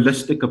the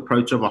holistic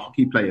approach of a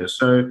hockey player.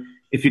 So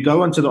if you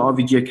go onto the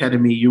RVG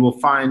Academy, you will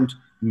find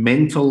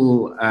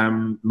mental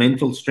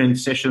strength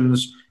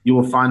sessions, you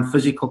will find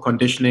physical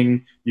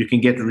conditioning, you can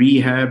get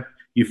rehab,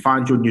 you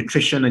find your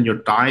nutrition and your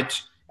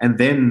diet, and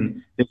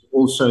then there's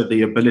also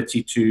the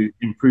ability to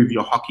improve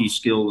your hockey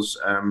skills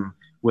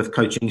with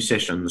coaching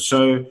sessions.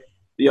 So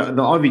the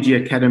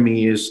RVG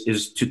Academy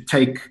is to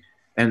take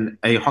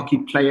a hockey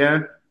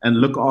player and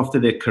look after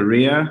their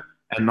career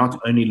and not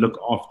only look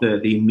after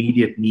the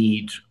immediate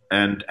need.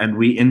 And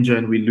we injure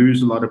and we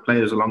lose a lot of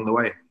players along the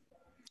way.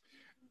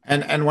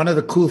 And one of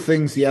the cool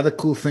things, the other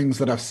cool things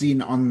that I've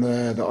seen on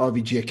the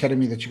RVG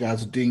Academy that you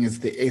guys are doing is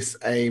the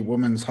SA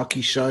Women's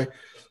Hockey Show,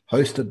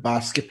 hosted by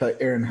skipper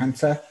Erin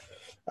Hunter.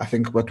 I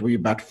think we're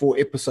about 4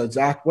 episodes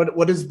out.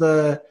 What is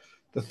the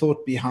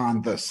thought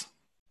behind this?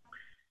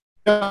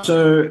 Yeah,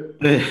 so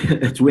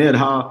it's weird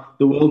how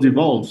the world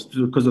evolves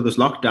because of this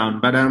lockdown.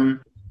 But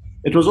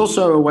it was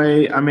also a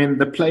way,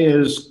 the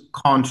players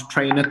can't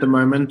train at the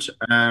moment.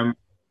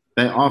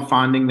 They are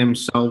finding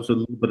themselves with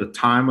a little bit of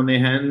time on their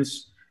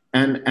hands.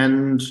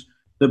 And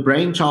the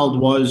brainchild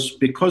was,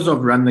 because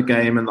of Run the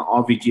Game and the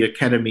RVG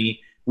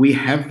Academy, we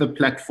have the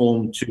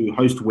platform to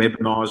host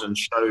webinars and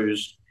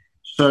shows.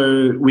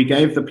 So we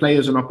gave the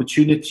players an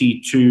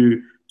opportunity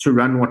to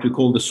run what we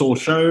call the Soar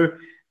Show.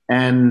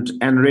 and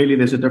really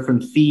there's a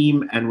different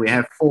theme, and we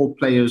have 4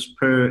 players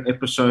per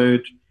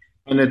episode,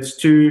 and it's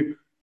to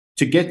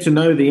get to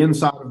know the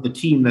inside of the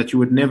team that you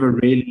would never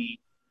really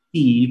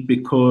see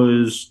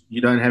because you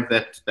don't have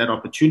that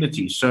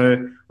opportunity.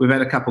 So we've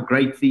had a couple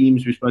great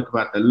themes. We spoke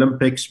about the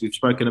Olympics. We've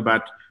spoken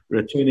about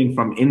returning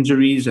from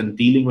injuries and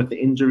dealing with the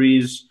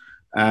injuries.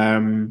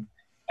 And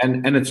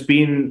it's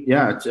been,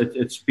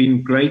 it's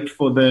been great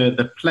for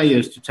the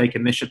players to take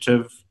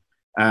initiative,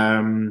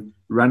 run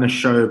a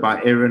show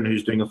by Erin,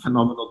 who's doing a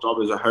phenomenal job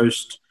as a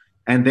host.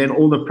 And then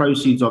all the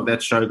proceeds of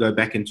that show go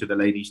back into the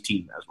ladies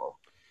team as well.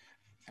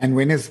 And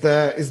when is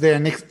there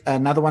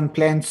another one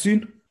planned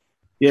soon?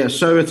 Yeah,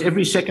 so it's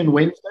every second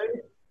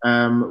Wednesday.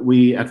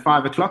 We at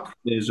 5:00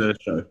 there's a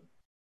show.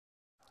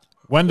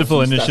 Wonderful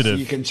Awesome initiative. So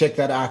you can check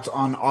that out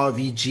on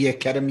RVG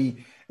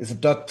Academy. Is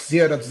it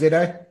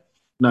 .co.za?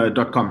 No,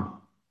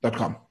 .com.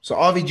 .com. So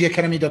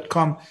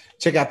rvgacademy.com.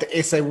 Check out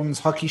the SA Women's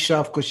Hockey Show.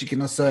 Of course, you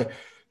can also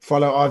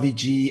follow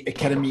RVG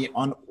Academy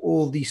on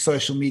all the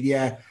social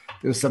media.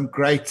 There was some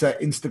great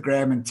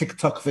Instagram and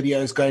TikTok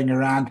videos going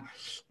around.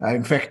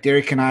 In fact,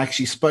 Derek and I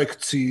actually spoke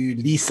to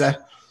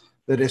Lisa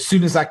that as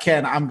soon as I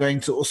can, I'm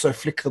going to also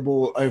flick the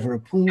ball over a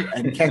pool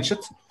and catch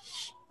it.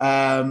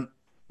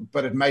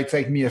 But it may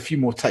take me a few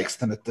more takes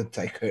than it did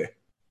take her.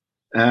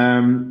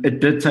 It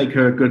did take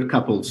her a good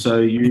couple.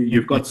 So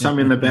you've got some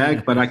in the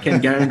bag, but I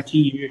can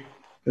guarantee you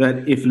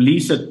that if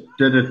Lisa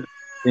did it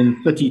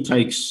in 30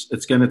 takes,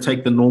 it's going to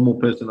take the normal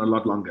person a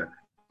lot longer.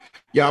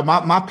 Yeah,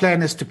 my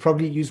plan is to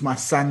probably use my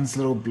son's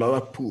little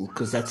blow-up pool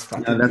because that's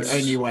the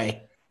only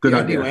way. Good the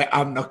idea. Only way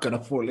I'm not going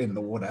to fall in the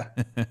water.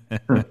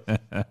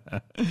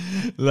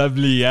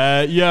 Lovely.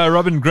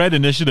 Robin, great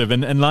initiative.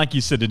 And like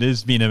you said, it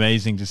has been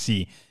amazing to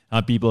see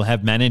how people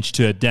have managed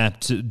to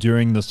adapt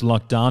during this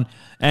lockdown.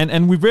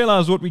 And we've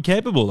realized what we're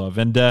capable of.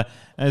 And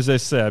as I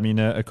say, I mean,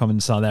 a common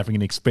South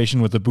African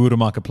expression with the boere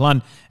maak 'n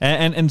plan.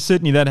 And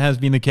certainly that has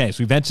been the case.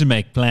 We've had to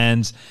make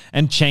plans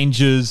and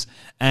changes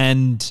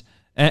and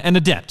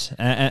adapt.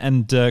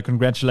 And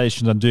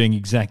congratulations on doing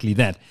exactly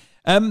that.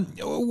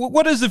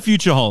 What does the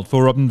future hold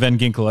for Robin van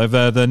Ginkel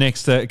over the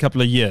next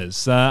couple of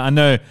years? I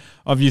know,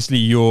 obviously,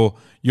 you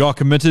are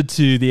committed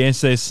to the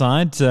SA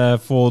side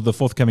for the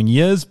forthcoming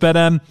years, but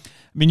I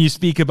mean, you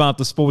speak about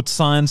the sports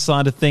science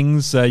side of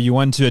things. You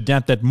want to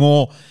adapt that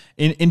more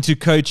into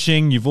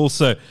coaching. You've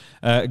also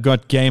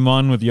got Game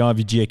On with the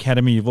RVG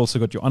Academy. You've also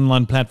got your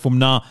online platform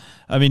now.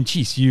 I mean,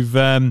 geez, you've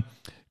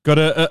got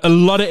a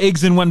lot of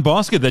eggs in one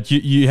basket that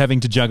you're having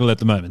to juggle at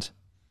the moment.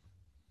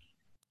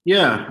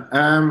 Yeah,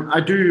 I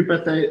do,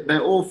 but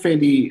they're all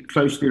fairly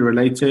closely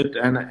related.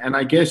 And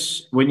I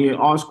guess when you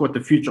ask what the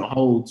future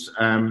holds,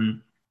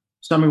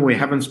 something we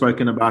haven't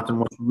spoken about and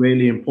what's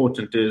really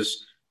important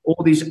is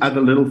all these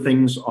other little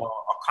things are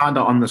kind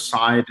of on the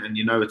side, and,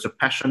 you know, it's a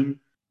passion.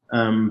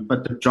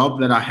 But the job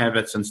that I have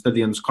at St.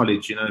 Stithians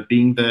College, you know,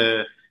 being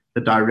the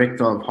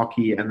director of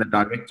hockey and the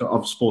director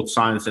of sports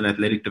science and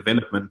athletic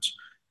development,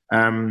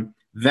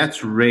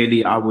 that's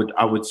really, I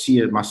would see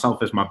it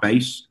myself as my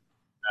base.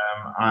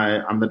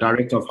 I'm the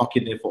director of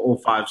hockey there for all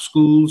 5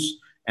 schools,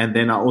 and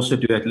then I also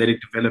do athletic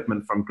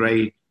development from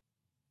grade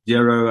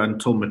 0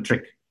 until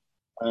matric.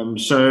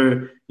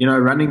 So, you know,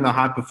 running the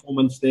high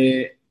performance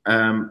there,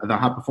 the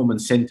high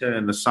performance center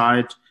and the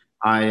side,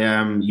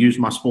 I use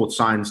my sports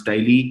science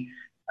daily.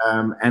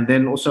 And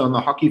then also on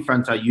the hockey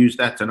front, I use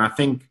that. And I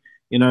think,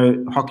 you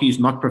know, hockey is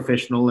not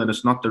professional, and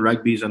it's not the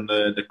rugbies and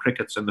the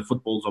crickets and the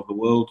footballs of the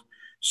world.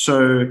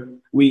 So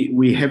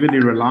we heavily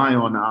rely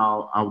on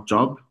our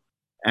job.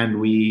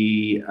 And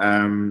St.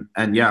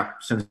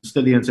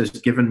 Stithians has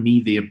given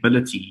me the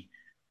ability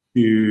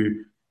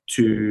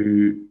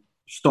to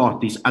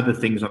start these other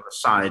things on the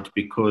side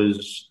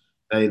because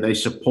they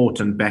support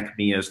and back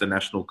me as the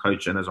national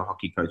coach and as a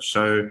hockey coach.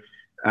 So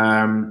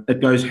it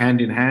goes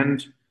hand in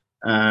hand.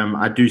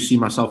 I do see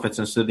myself at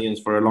St.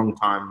 Stithians for a long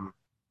time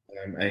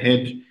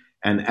ahead,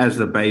 and as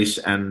the base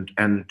and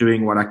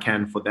doing what I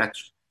can for that,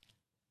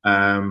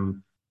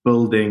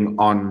 building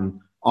on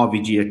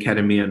RVG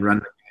Academy and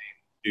run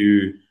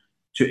to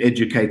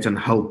educate and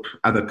help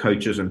other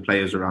coaches and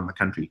players around the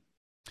country.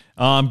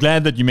 I'm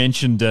glad that you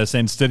mentioned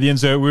St. Stithians.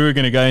 So we were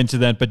going to go into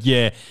that, but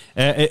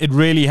it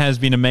really has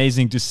been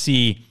amazing to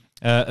see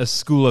a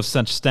school of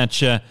such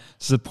stature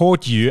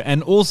support you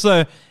and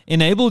also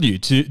enable you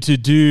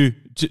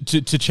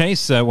to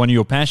chase one of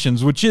your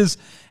passions, which is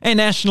a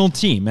national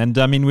team. And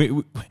I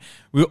mean,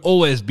 we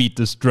always beat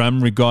this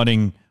drum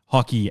regarding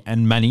hockey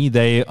and money.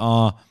 They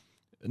are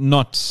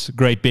not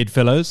great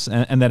bedfellows,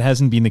 and that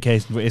hasn't been the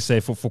case for SA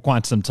for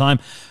quite some time.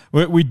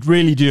 We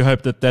really do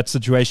hope that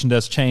situation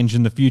does change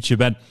in the future,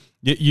 but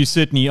you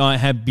certainly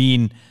have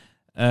been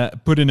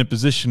put in a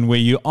position where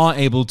you are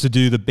able to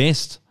do the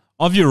best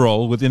of your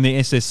role within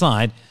the SA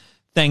side,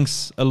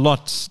 thanks a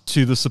lot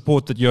to the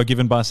support that you're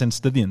given by St.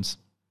 Stithians.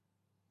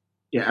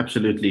 Yeah,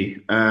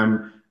 absolutely.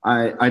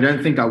 I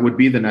don't think I would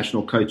be the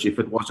national coach if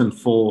it wasn't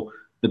for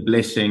the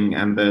blessing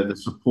and the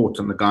support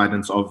and the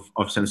guidance of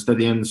St.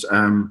 Stithians.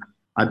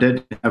 I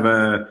did have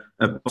a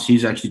boss.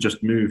 He's actually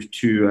just moved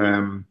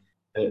to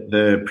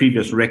the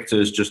previous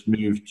rectors just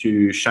moved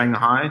to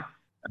Shanghai,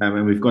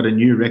 and we've got a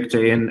new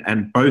rector in,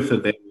 and both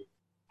of them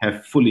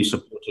have fully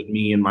supported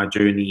me in my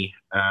journey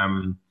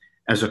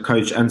as a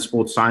coach and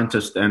sports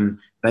scientist, and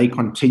they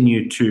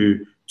continue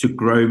to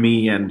grow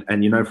me and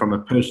from a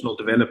personal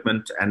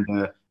development and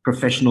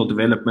professional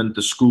development.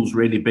 The school's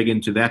really big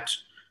into that,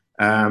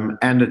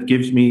 and it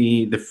gives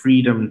me the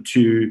freedom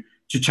to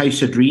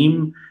chase a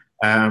dream.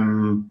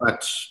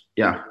 But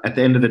yeah, at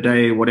the end of the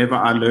day, whatever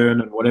I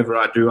learn and whatever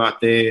I do out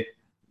there,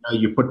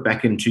 you put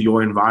back into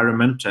your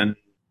environment, and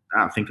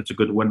I think it's a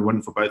good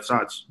win-win for both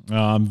sides.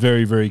 I'm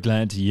very, very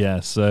glad to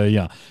hear. So,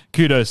 yeah,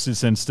 kudos to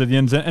St.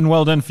 Stithians, and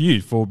well done for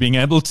you for being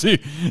able to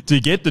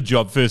get the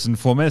job first and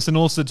foremost, and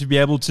also to be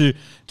able to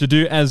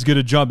do as good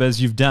a job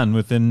as you've done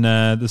within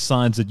the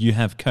sides that you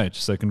have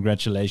coached. So,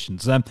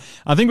 congratulations. I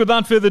think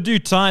without further ado,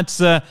 Ty,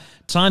 it's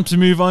time to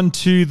move on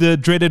to the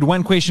dreaded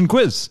one-question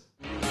quiz.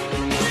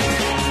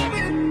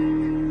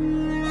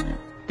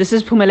 This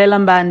is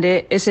Phumelela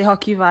Mbande, SA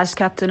Hockey Vice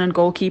Captain and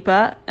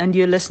Goalkeeper, and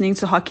you're listening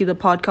to Hockey the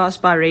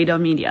Podcast by Radar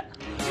Media.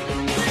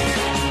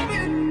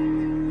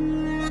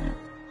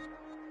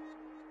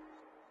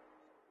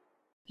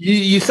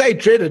 You say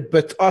dreaded,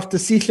 but after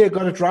Sihle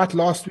got it right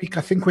last week,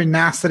 I think we're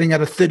now sitting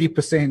at a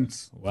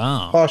 30%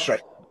 pass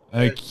rate.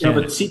 Okay. Yeah,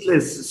 but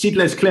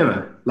Sietle's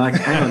clever. Like,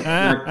 hang on.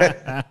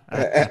 I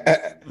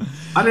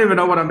don't even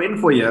know what I'm in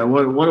for here.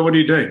 What are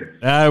you doing?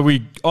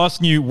 We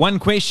asking you one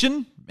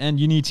question, and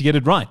you need to get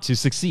it right to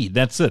succeed.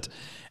 That's it.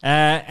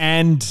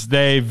 And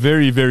they're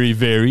very, very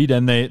varied,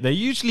 and they're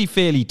usually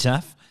fairly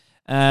tough.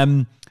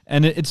 And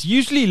it's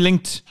usually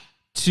linked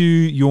to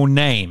your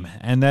name,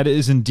 and that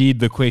is indeed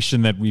the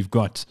question that we've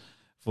got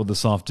for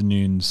this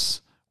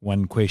afternoon's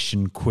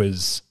one-question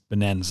quiz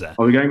bonanza.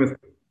 Are we going with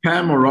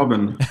Pam or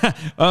Robin?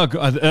 Oh,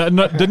 God,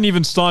 didn't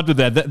even start with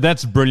that.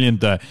 That's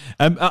brilliant, though.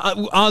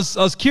 I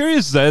was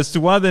curious, though, as to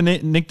why they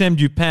nicknamed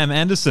you Pam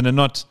Anderson and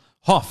not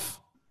Hoff,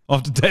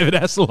 after David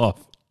Hasselhoff.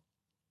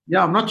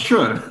 Yeah, I'm not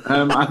sure.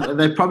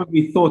 They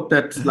probably thought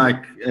that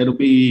it'll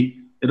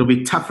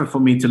be tougher for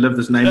me to live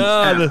this name.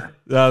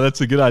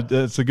 That's a good idea.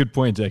 That's a good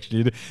point,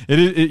 actually.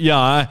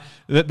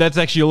 That's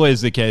actually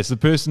always the case.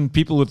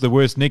 People with the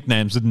worst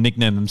nicknames didn't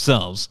nickname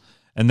themselves,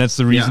 and that's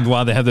the reason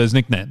why they have those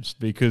nicknames,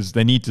 because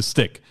they need to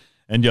stick.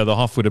 And the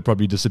Hoff would have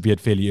probably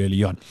disappeared fairly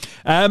early on.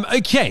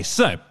 Okay,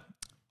 so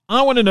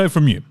I want to know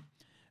from you.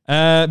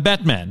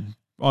 Batman,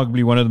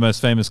 arguably one of the most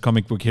famous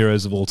comic book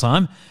heroes of all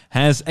time,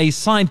 has a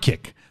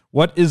sidekick.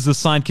 What is the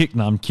sidekick?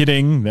 No, I'm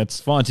kidding. That's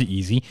far too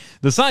easy.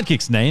 The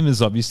sidekick's name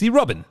is obviously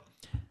Robin.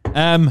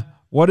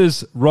 What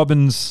is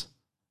Robin's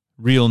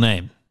real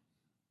name?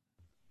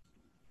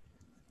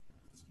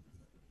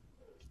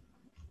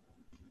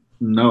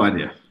 No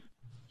idea.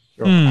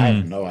 I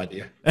have no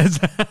idea.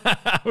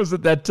 Was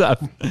it that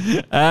tough?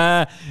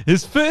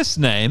 His first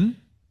name?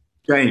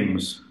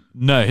 James.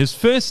 No, his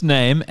first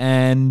name,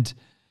 and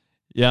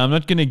I'm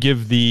not going to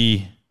give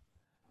the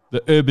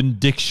Urban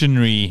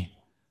Dictionary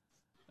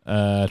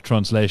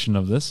translation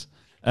of this,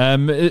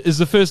 is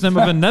the first name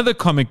of another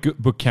comic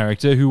book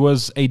character who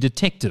was a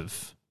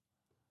detective.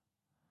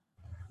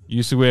 He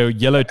used to wear a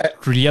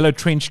yellow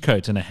trench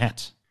coat and a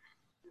hat.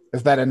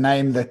 Is that a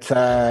name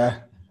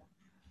that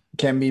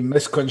can be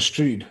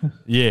misconstrued?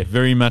 Yeah,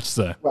 very much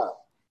so.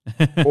 Well,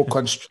 or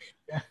construed.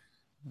 Yeah.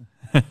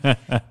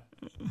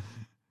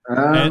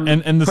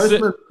 And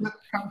the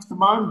comes to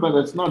mind, but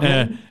it's not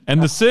him.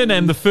 And the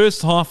surname, the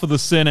first half of the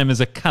surname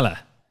is a color.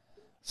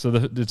 So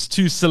it's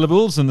two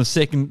syllables, and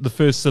the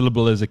first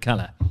syllable is a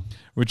color,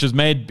 which has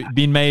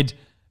been made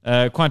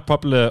quite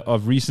popular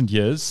of recent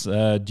years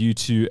due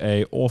to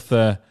a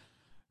author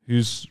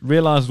who's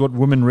realized what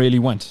women really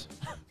want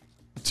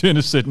to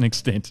a certain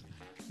extent.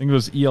 I think it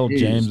was E.L.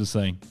 James was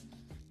saying.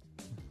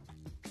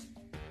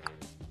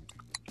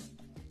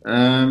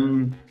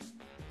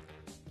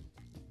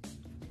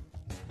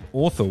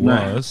 Author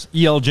was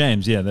E.L.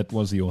 James. Yeah, that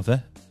was the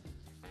author.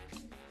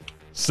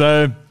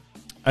 So,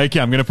 okay,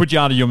 I'm going to put you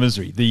out of your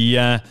misery.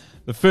 The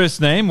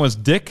first name was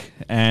Dick,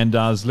 and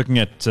I was looking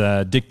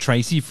at Dick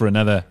Tracy for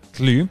another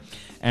clue.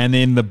 And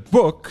then the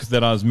book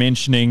that I was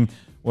mentioning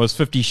was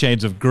 50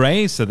 Shades of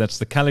Grey, so that's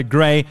the color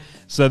grey.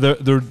 So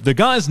the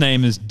guy's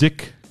name is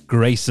Dick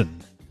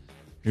Grayson,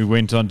 who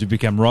went on to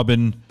become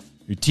Robin,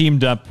 who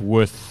teamed up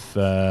with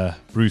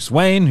Bruce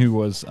Wayne, who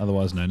was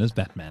otherwise known as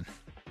Batman.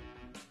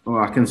 Oh,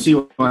 I can see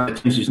why they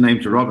changed his name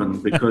to Robin,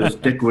 because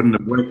Dick wouldn't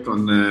have worked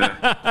on the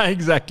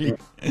exactly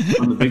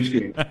on the big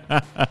screen.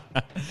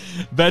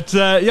 But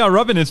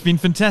Robin, it's been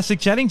fantastic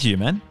chatting to you,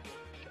 man.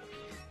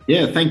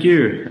 Yeah, thank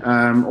you.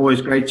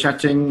 Always great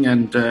chatting,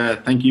 and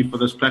thank you for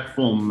this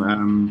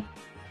platform.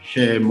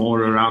 Share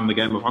more around the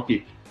game of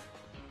hockey.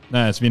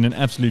 No, it's been an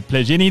absolute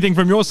pleasure. Anything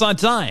from your side,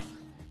 Ty?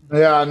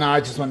 Yeah, no, I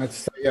just wanted to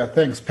say,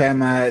 thanks,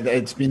 Pam.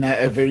 It's been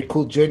a very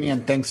cool journey,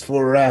 and thanks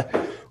for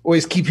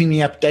always keeping me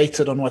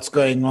updated on what's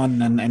going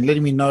on and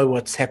letting me know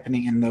what's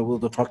happening in the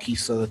world of hockey,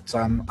 so that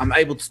I'm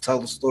able to tell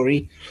the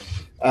story.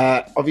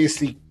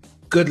 Obviously,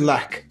 good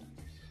luck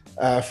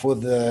for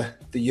the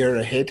year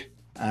ahead.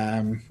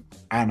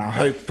 And I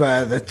hope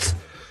that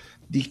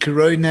the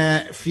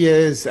corona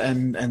fears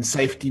and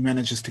safety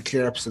manages to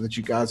clear up so that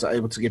you guys are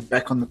able to get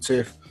back on the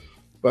turf,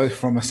 both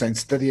from a St.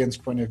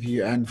 Stithians point of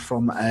view and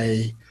from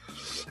a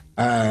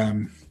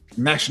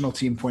national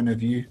team point of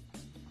view.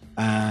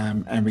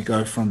 And we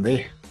go from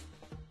there.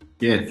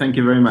 Yeah, thank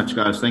you very much,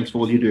 guys. Thanks for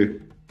all you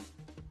do.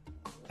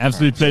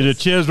 Absolute pleasure.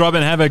 Cheers,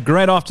 Robin. Have a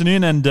great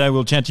afternoon, and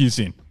we'll chat to you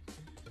soon.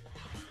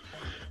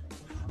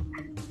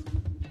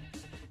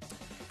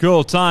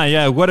 Cool, Ty.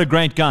 Yeah, what a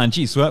great guy. And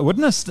geez, what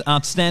an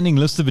outstanding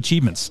list of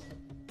achievements.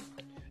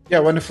 Yeah,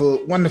 wonderful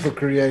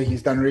career.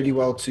 He's done really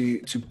well to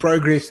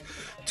progress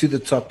to the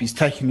top. He's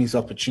taken his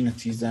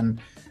opportunities,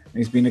 and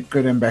he's been a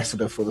good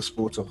ambassador for the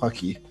sport of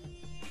hockey.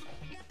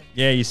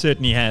 Yeah, he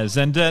certainly has.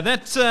 And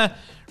that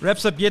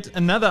wraps up yet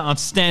another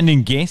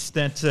outstanding guest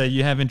that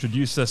you have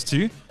introduced us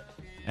to.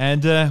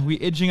 And we're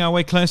edging our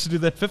way closer to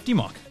that 50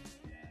 mark.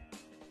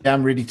 Yeah,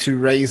 I'm ready to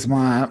raise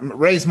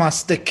my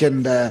stick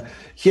and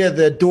hear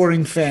the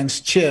adoring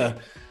fans cheer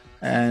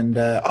and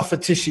offer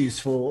tissues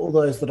for all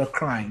those that are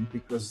crying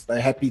because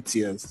they're happy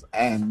tears.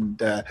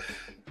 And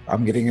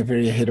I'm getting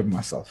very ahead of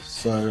myself.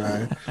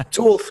 So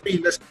to all three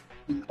listeners,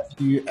 we love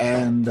you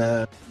and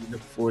we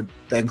look forward.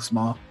 Thanks,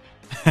 Ma.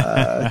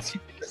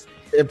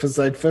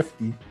 Episode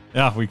 50.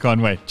 Yeah, we can't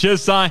wait.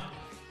 Cheers, Ty.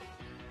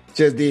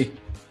 Cheers, D.